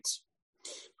Egypt,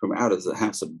 from out of the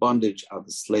house of bondage, out of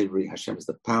the slavery. Hashem has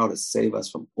the power to save us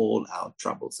from all our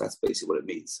troubles. That's basically what it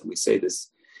means. And we say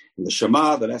this in the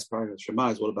Shema. The last paragraph of the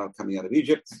Shema is all about coming out of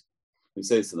Egypt. We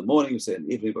say this in the morning, we say it in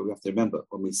the evening, but we have to remember,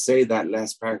 when we say that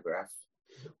last paragraph,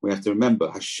 we have to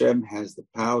remember Hashem has the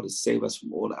power to save us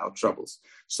from all our troubles.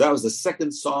 So that was the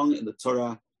second song in the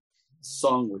Torah,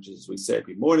 song which is we say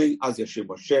every morning, Az Yashir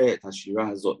Moshe et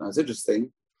Hashirah Hazot. Now it's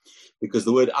interesting because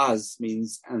the word Az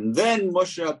means, and then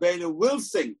Moshe Rabbeinu will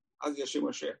sing Az Yashir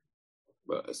Moshe.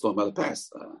 Well, it's talking about the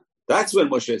past. That's when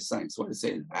Moshe sang. So when it's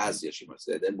saying Az Yashir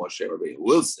Moshe, then Moshe Rabbeinu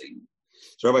will sing.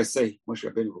 So rabbis say Moshe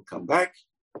Rabbeinu will come back,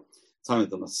 time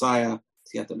of the Messiah,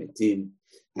 Tiyat HaMetim,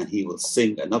 and he will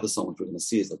sing another song, which we're going to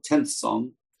see is the 10th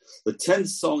song. The 10th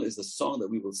song is the song that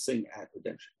we will sing at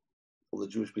redemption. All the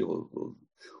Jewish people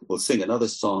will sing another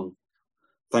song,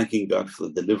 thanking God for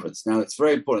the deliverance. Now, it's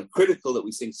very important, critical that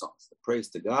we sing songs, the praise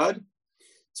to God,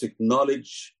 to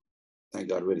acknowledge, thank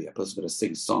God, really, a person's going to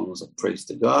sing songs of praise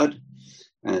to God,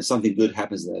 and if something good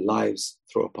happens in their lives,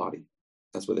 throw a party.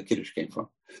 That's where the Kiddush came from.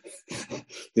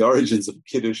 The origins of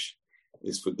Kiddush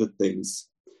is for good things,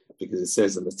 because it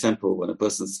says in the temple, when a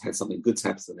person had something good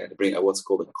happen, they had to bring out what's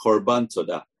called a korban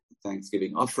todah,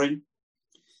 Thanksgiving offering.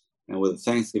 And with a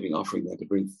Thanksgiving offering, they had to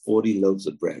bring 40 loaves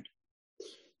of bread.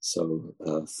 So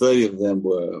 30 of them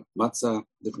were matzah,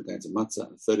 different kinds of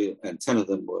matzah, and 10 of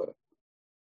them were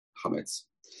chametz.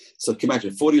 So can you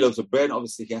imagine 40 loaves of bread?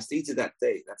 Obviously, he has to eat it that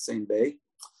day, that same day.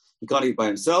 He can't eat by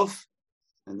himself,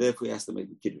 and therefore he has to make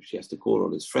a kiddush. He has to call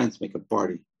all his friends, make a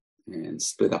party, and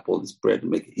split up all this bread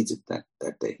and eat it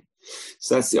that day.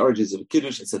 So that's the origins of a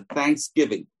kiddush. It's a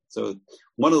thanksgiving. So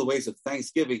one of the ways of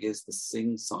thanksgiving is to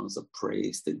sing songs of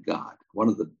praise to God. One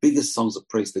of the biggest songs of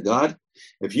praise to God.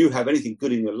 If you have anything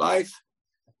good in your life,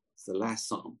 it's the last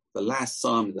psalm. The last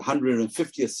psalm, the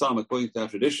 150th psalm, according to our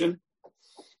tradition.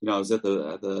 I was at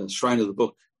the Shrine of the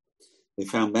Book. They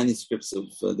found manuscripts of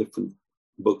different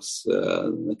books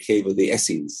in the cave of the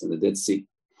Essenes in the Dead Sea.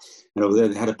 And over there,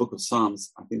 they had a book of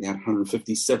Psalms. I think they had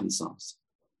 157 Psalms.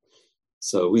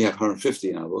 So we have 150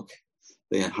 in our book.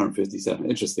 They had 157.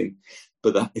 Interesting.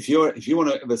 But if you want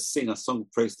to ever sing a song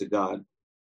of praise to God,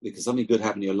 because something good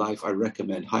happened in your life, I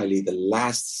recommend highly the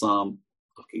last Psalm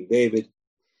of King David,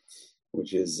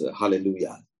 which is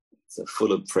Hallelujah. It's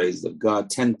full of praise of God,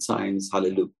 10 times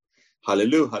Hallelujah.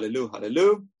 Hallelujah, hallelujah,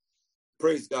 hallelujah.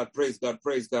 Praise God, praise God,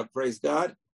 praise God, praise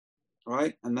God. All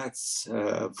right? And that's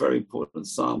a very important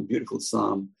psalm, beautiful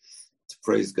psalm to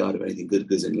praise God if anything good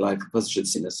goes in your life. A person should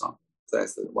sing a song.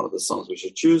 That's one of the songs we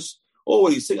should choose. Or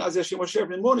when you sing Azeh Shem Moshe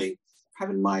every morning,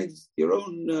 have in mind your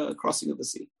own crossing of the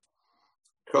sea,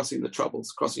 crossing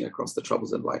across the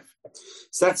troubles in life.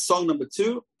 So that's song number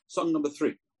 2. Song number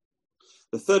 3.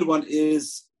 The third one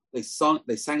is they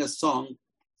sang a song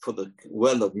for the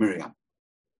well of Miriam.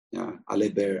 Ale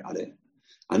Ber Ale.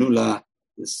 Anula,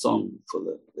 the song for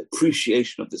the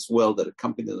appreciation of this well that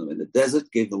accompanied them in the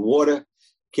desert, gave them water,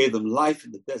 gave them life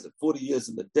in the desert. 40 years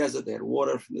in the desert, they had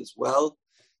water from this well.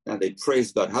 Now they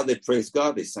praised God. How they praised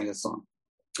God? They sang a song.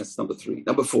 That's number 3.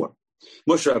 Number 4,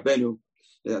 Moshe Rabbeinu,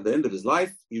 at the end of his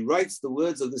life, he writes the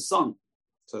words of this song.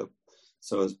 So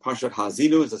as Parshat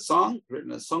Hazinu is a song,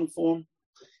 written in a song form.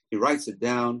 He writes it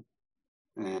down,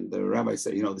 and the rabbi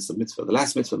said, this is a mitzvah. The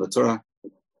last mitzvah in the Torah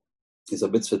is a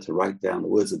mitzvah to write down the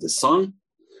words of the song.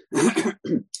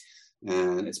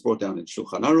 And it's brought down in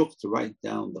Shulchan Aruch to write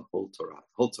down the whole Torah.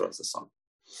 The whole Torah is a song.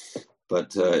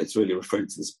 But it's really referring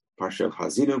to this Parsha of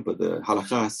Hazinu, but the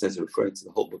halakha says it's referring to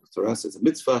the whole book of Torah. So it's a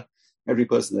mitzvah, every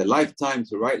person in their lifetime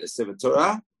to write a Sefer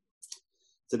Torah.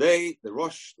 Today, the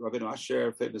Rosh, Rabbeinu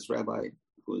Asher, famous rabbi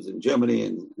who was in Germany,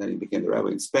 and then he became the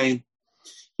rabbi in Spain,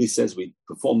 he says we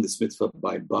perform this mitzvah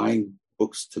by buying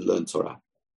books to learn Torah.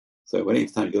 So any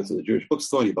time you go to the Jewish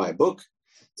bookstore, you buy a book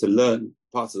to learn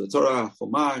parts of the Torah,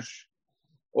 Chumash,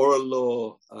 oral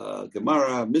law,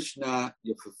 Gemara, Mishnah.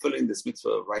 You're fulfilling this mitzvah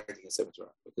of writing a Sefer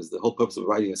Torah, because the whole purpose of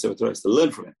writing a Sefer Torah is to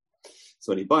learn from it.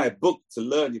 So when you buy a book to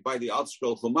learn, you buy the Art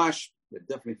Scroll Chumash, you're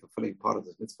definitely fulfilling part of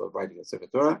this mitzvah of writing a Sefer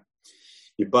Torah.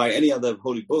 You buy any other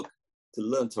holy book to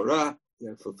learn Torah,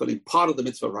 you're fulfilling part of the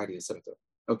mitzvah of writing a Sefer Torah.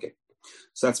 Okay,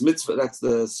 so that's mitzvah. That's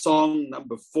the song.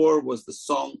 Number 4 was the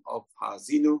song of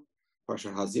Hazinu,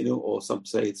 Parsha Hazinu, or some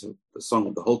say it's the song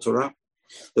of the whole Torah.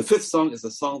 The 5th song is the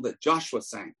song that Joshua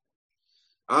sang.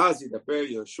 Az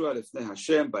yidaber Yoshua lifnei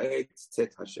Hashem ba'et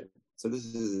tzet Hashem. So this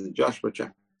is in Joshua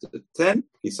chapter 10.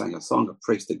 He sang a song of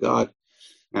praise to God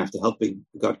after helping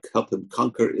God help him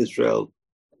conquer Israel,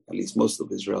 at least most of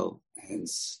Israel, and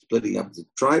splitting up into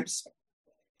tribes.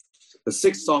 The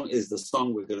 6th song is the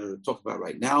song we're going to talk about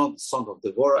right now, the song of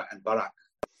Devorah and Barak.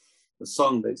 The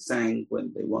song they sang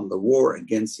when they won the war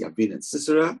against Yavin and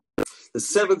Sisera. The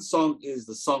 7th song is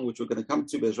the song which we're going to come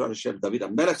to, Bezrat Hashem, David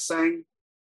HaMelech sang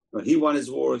when he won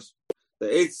his wars. The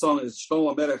 8th song is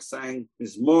Shlomo HaMelech sang,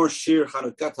 Mizmor Shir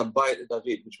Hanukkah Habayit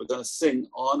David, which we're going to sing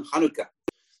on Hanukkah.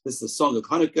 This is the song of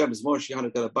Hanukkah, Mizmor Shir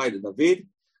Hanukkah Habayit David,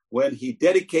 when he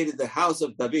dedicated the house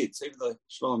of David. So even though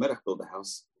Shlomo HaMelech built the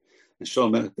house, and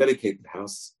Shlomo HaMelech dedicated the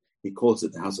house, he calls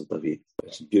it the house of David,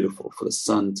 which is beautiful for the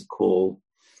son to call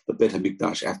the Beit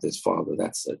HaMikdash after his father.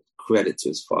 That's a credit to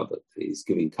his father. He's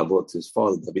giving kavod to his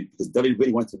father, David, because David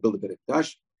really wanted to build the Beit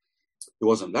HaMikdash. He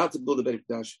wasn't allowed to build the Beit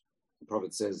HaMikdash. The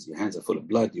prophet says, your hands are full of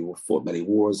blood. You fought many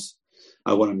wars.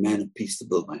 I want a man of peace to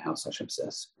build my house, Hashem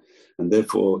says. And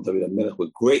therefore, David HaMelech,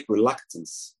 with great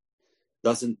reluctance,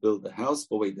 doesn't build the house,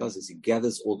 but what he does is he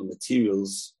gathers all the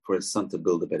materials for his son to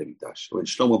build the Beit HaMikdash. When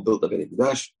Shlomo built the Beit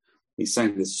HaMikdash, he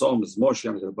sang this song,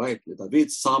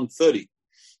 David, Psalm 30.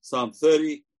 Psalm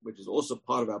 30, which is also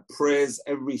part of our prayers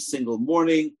every single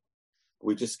morning.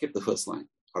 We just skip the first line.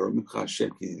 Arumcha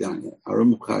Hashem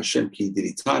ki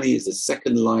diritani is the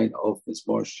second line of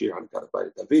Mizmor Shir Hanukkah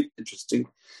Habayit David. Interesting.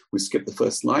 We skip the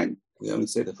first line. We only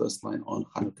say the first line on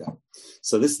Hanukkah.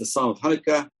 So this is the Psalm of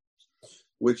Hanukkah,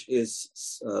 which is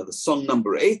the song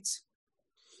number 8.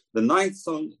 The 9th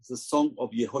song is the song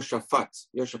of Yehoshaphat.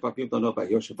 Yehoshaphat, people don't know about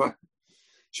Yehoshaphat.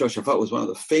 Yehoshaphat was one of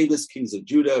the famous kings of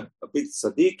Judah, a big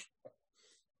tzaddik,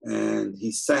 and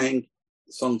he sang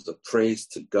songs of praise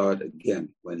to God again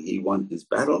when he won his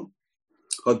battle.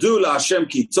 Hadu la'Hashem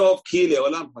ki tov ki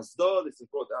le'olam hasdo. This is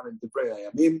brought down in Devorah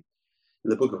Hayamim, in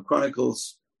the book of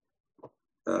Chronicles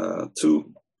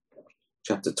 2,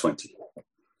 chapter 20.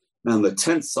 Now the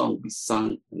 10th song will be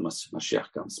sung when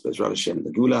Mashiach comes. Bezrat Hashem in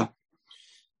the Geula.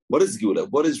 What is Geula?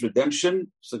 What is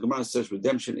redemption? So Gemara says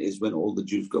redemption is when all the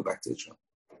Jews go back to Israel.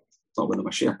 It's not when the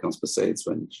Mashiach comes per se, it's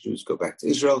when Jews go back to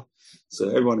Israel. So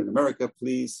everyone in America,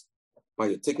 please buy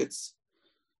your tickets.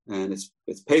 And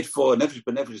it's paid for. Nefesh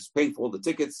B'Nefesh is paying for all the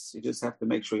tickets. You just have to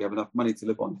make sure you have enough money to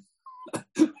live on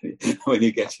when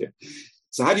you get here.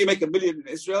 So how do you make $1 million in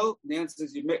Israel? And the answer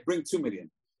is bring 2 million.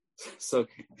 So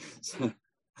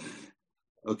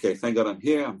okay, thank God I'm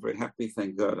here. I'm very happy.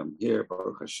 Thank God I'm here.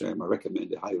 Baruch Hashem. I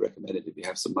recommend it, highly recommend it. If you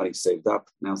have some money saved up,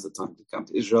 now's the time to come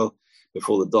to Israel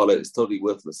before the dollar is totally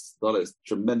worthless. The dollar is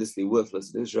tremendously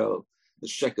worthless in Israel. The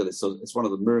shekel is it's one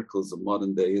of the miracles of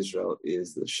modern day Israel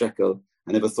is the shekel.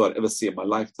 I never thought I'd ever see in my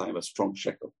lifetime a strong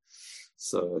shekel.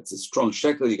 So it's a strong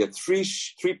shekel. You get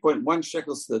 3.1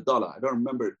 shekels to the dollar. I don't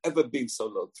remember it ever being so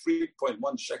low.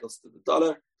 3.1 shekels to the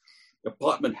dollar.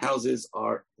 Apartment houses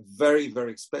are very,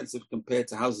 very expensive compared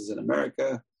to houses in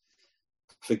America.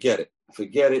 Forget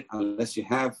it unless you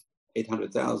have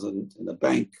 800,000 in the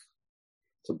bank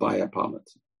to buy an apartment.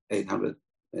 800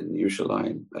 in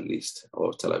Yerushalayim at least,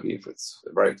 or Tel Aviv. It's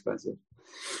very expensive.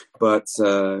 But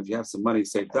if you have some money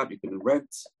saved up, you can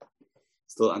rent.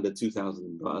 Still under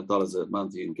 $2,000 a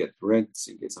month, you can get rent,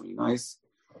 you can get something nice.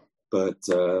 But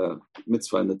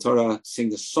mitzvah in the Torah, sing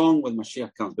the song when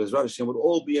Mashiach comes. Bezrat Hashem will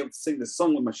all be able to sing the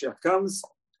song when Mashiach comes.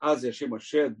 Az Yashem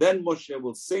Moshe, then Moshe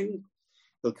will sing.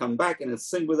 He'll come back and he'll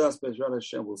sing with us. Bezrat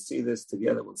Hashem, we'll see this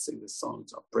together. We'll sing this song.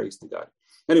 It's our praise to God.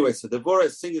 Anyway, so Devorah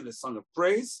is singing the song of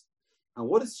praise. And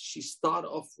what does she start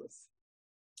off with?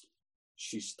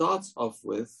 She starts off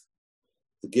with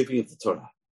the giving of the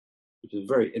Torah, which is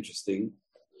very interesting.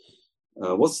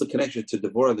 What's the connection to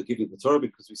Devorah, the giving of the Torah?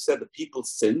 Because we said the people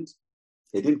sinned.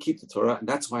 They didn't keep the Torah, and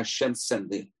that's why Hashem sent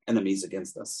the enemies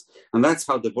against us. And that's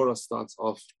how Devorah starts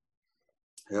off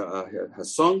her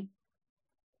song.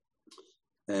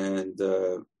 And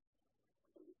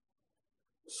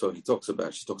so she talks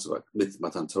about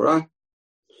Matan Torah.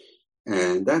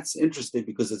 And that's interesting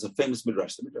because it's a famous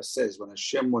midrash. The midrash says when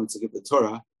Hashem wanted to give the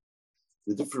Torah,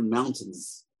 the different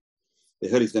mountains, they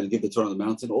heard he's going to give the Torah on the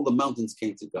mountain. All the mountains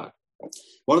came to God.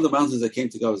 One of the mountains that came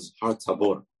to God was Har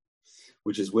Tabor,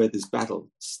 which is where this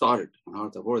battle started. On Har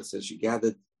Tabor, it says she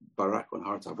gathered Barak on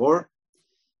Har Tabor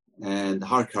and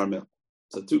Har Carmel.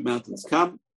 So 2 mountains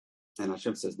come, and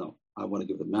Hashem says, no, I want to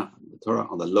give the Torah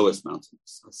on the lowest mountain.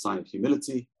 It's a sign of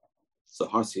humility. So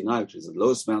Har Sinai, which is the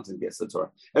lowest mountain, gets the Torah.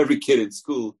 Every kid in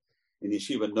school, in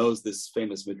yeshiva, knows this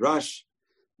famous midrash.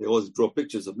 They always draw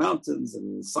pictures of mountains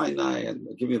and Sinai and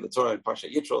giving the Torah and Parsha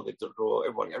Yitro. They draw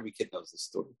every kid knows this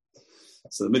story.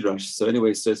 So the midrash. So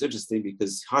anyway, so it's interesting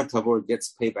because Har Tavor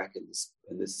gets payback in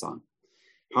this song.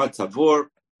 Har Tavor,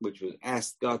 which was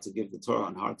asked God to give the Torah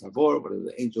on Har Tavor, but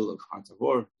the angel of Har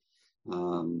Tavor,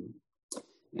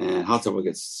 and Har Tavor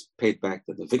gets paid back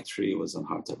that the victory was on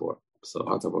Har Tavor. So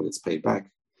Har Tavor gets paid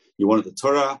back. You wanted the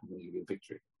Torah, I'm going to give you a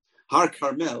victory. Har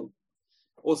Carmel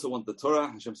also want the Torah.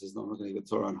 Hashem says, no, I'm not going to give the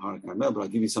Torah on Har Carmel, but I'll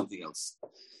give you something else.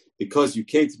 Because you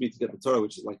came to me to get the Torah,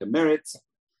 which is like a merit,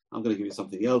 I'm going to give you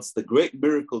something else. The great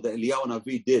miracle that Eliyahu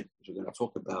Navi did, which we're going to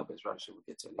talk about, but Hashem will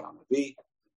get to Eliyahu Navi,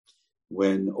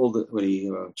 when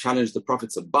he challenged the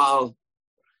prophets of Baal,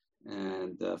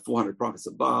 and 400 prophets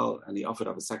of Baal, and he offered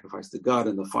up a sacrifice to God,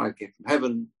 and the fire came from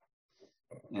heaven,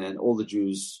 and all the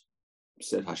Jews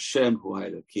said, Hashem hu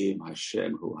Elokim,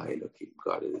 Hashem hu Elokim.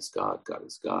 God is God, God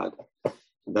is God.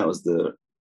 And that was the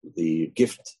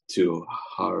gift to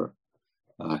Har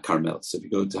Carmel. So if you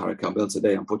go to Har Carmel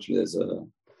today, unfortunately,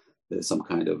 there's some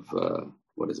kind of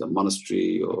a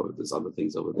monastery, or there's other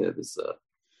things over there. There's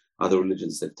other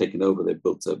religions they've taken over. They've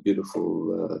built a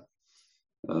beautiful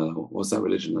what's that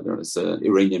religion? I don't know. It's an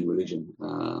Iranian religion,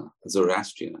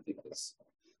 Zoroastrian, I think it is.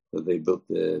 So they built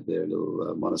their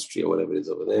little monastery or whatever it is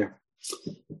over there.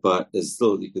 But there's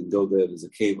still, you can go there. There's a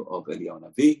cave of Eliyahu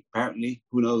Navi. Apparently,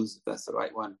 who knows if that's the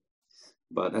right one?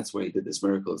 But that's where he did this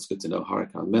miracle. It's good to know. Har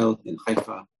Carmel in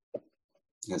Haifa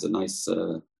has a nice,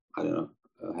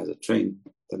 has a train.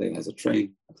 Today has a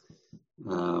train,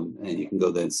 and you can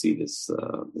go there and see this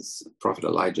Prophet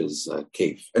Elijah's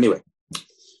cave. Anyway,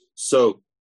 so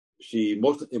she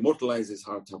immortalizes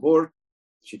Har Tabor.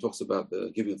 She talks about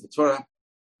the giving of the Torah,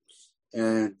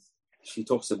 and she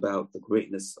talks about the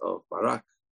greatness of Barak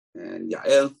and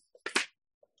Yael.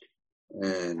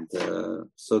 And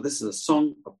so this is a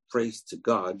song of praise to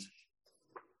God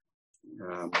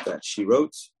that she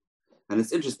wrote. And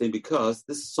it's interesting because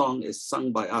this song is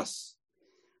sung by us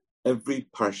every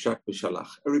Parshat B'Shalach.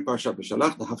 Every Parshat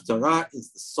B'Shalach, the Haftarah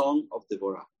is the song of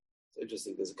Devorah. It's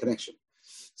interesting, there's a connection.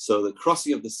 So the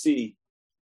crossing of the sea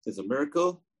is a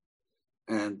miracle.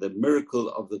 and the miracle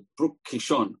of the brook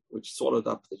Kishon, which swallowed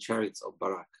up the chariots of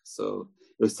Barak. So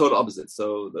it was total opposite.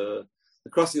 So the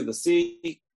crossing of the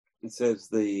sea, it says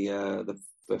the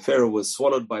Pharaoh was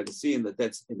swallowed by the sea in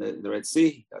the Red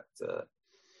Sea.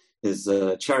 His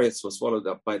chariots were swallowed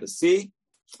up by the sea,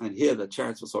 and here the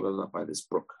chariots were swallowed up by this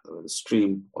brook, the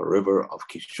stream or river of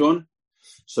Kishon.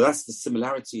 So that's the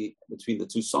similarity between the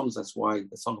two songs. That's why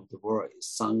the song of Devorah is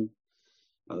sung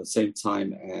at the same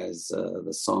time as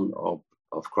the song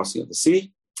of crossing of the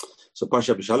sea. So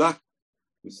Pasha B'Shalach,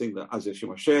 we sing the Azir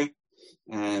Shemoshe,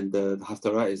 and the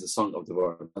Haftarah is the song of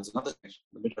Devorah. That's another thing.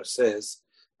 The Midrash says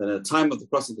that at the time of the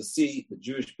crossing of the sea, the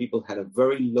Jewish people had a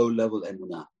very low level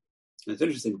emunah. And it's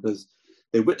interesting because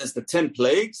they witnessed the 10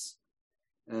 plagues,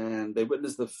 and they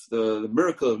witnessed the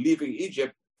miracle of leaving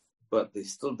Egypt, but they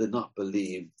still did not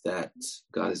believe that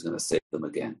God is going to save them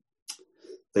again.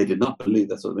 They did not believe.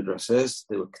 That's what the Midrash says.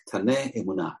 They were Taneh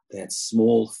Emunah. They had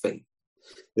small faith.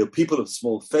 They were people of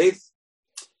small faith.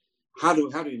 How do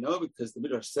you know? Because the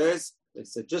Midrash says, they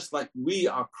said, just like we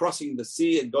are crossing the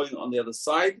sea and going on the other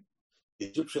side, the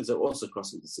Egyptians are also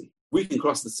crossing the sea. We can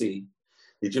cross the sea.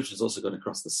 The Egyptians are also going to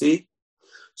cross the sea.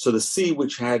 So the sea,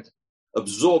 which had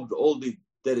absorbed all the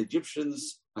dead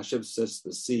Egyptians, Hashem says to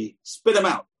the sea, spit them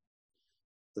out.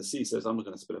 The sea says, I'm not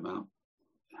going to spit them out.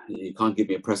 You can't give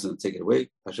me a present and take it away.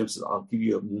 Hashem says, I'll give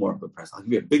you more of a present. I'll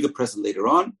give you a bigger present later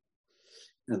on.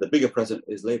 And the bigger present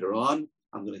is later on.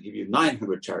 I'm going to give you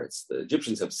 900 chariots. The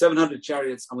Egyptians have 700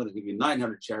 chariots. I'm going to give you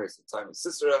 900 chariots at the time of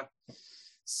Sisera.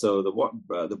 So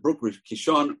the brook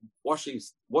Kishon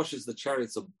washes the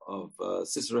chariots of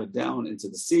Sisera down into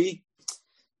the sea.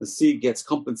 The sea gets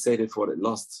compensated for what it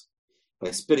lost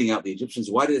by spitting out the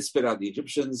Egyptians. Why did it spit out the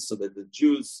Egyptians? So that the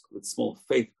Jews with small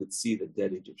faith could see the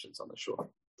dead Egyptians on the shore.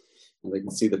 And they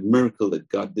can see the miracle that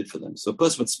God did for them. So a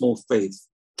person with small faith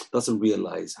doesn't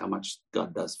realize how much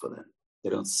God does for them. They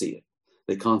don't see it.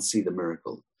 They can't see the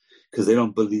miracle because they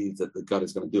don't believe that the God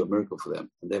is going to do a miracle for them,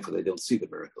 and therefore they don't see the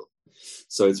miracle.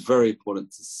 So it's very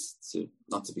important to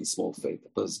not to be small faith. The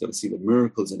person's going to see the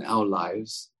miracles in our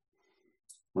lives,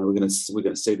 and we're going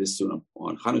to say this soon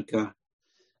on Hanukkah.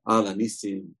 Al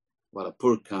Hanisim, Vala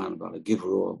Purkan, Vala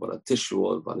Givror, Vala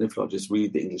Tishur, Vala Ifra. Just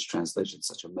read the English translation. It's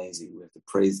such amazing. We have to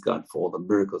praise God for all the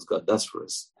miracles God does for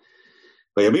us.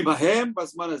 In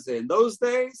those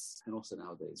days, and also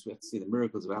nowadays, we have to see the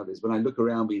miracles of our days. When I look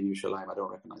around me in Yerushalayim, I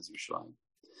don't recognize Yerushalayim.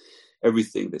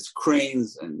 Everything, there's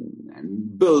cranes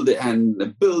and building and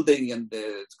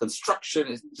the construction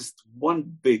is just one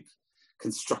big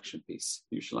construction piece.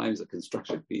 Yerushalayim is a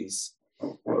construction piece.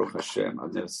 Baruch Hashem,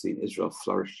 I've never seen Israel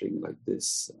flourishing like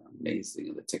this. Amazing,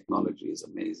 and the technology is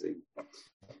amazing.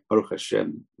 Baruch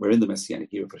Hashem, we're in the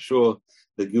Messianic era for sure.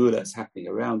 The Geulah is happening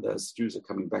around us. Jews are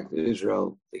coming back to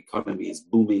Israel. The economy is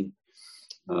booming.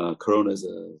 Corona is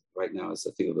right now is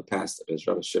a thing of the past.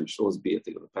 Bezrat Hashem should always be a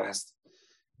thing of the past.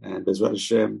 And Bezrat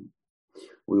Hashem,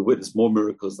 we witness more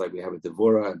miracles like we have with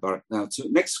Devorah and Barak. Now,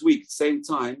 next week, same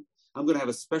time, I'm going to have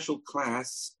a special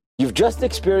class. You've just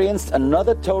experienced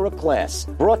another Torah class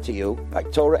brought to you by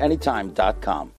TorahAnytime.com.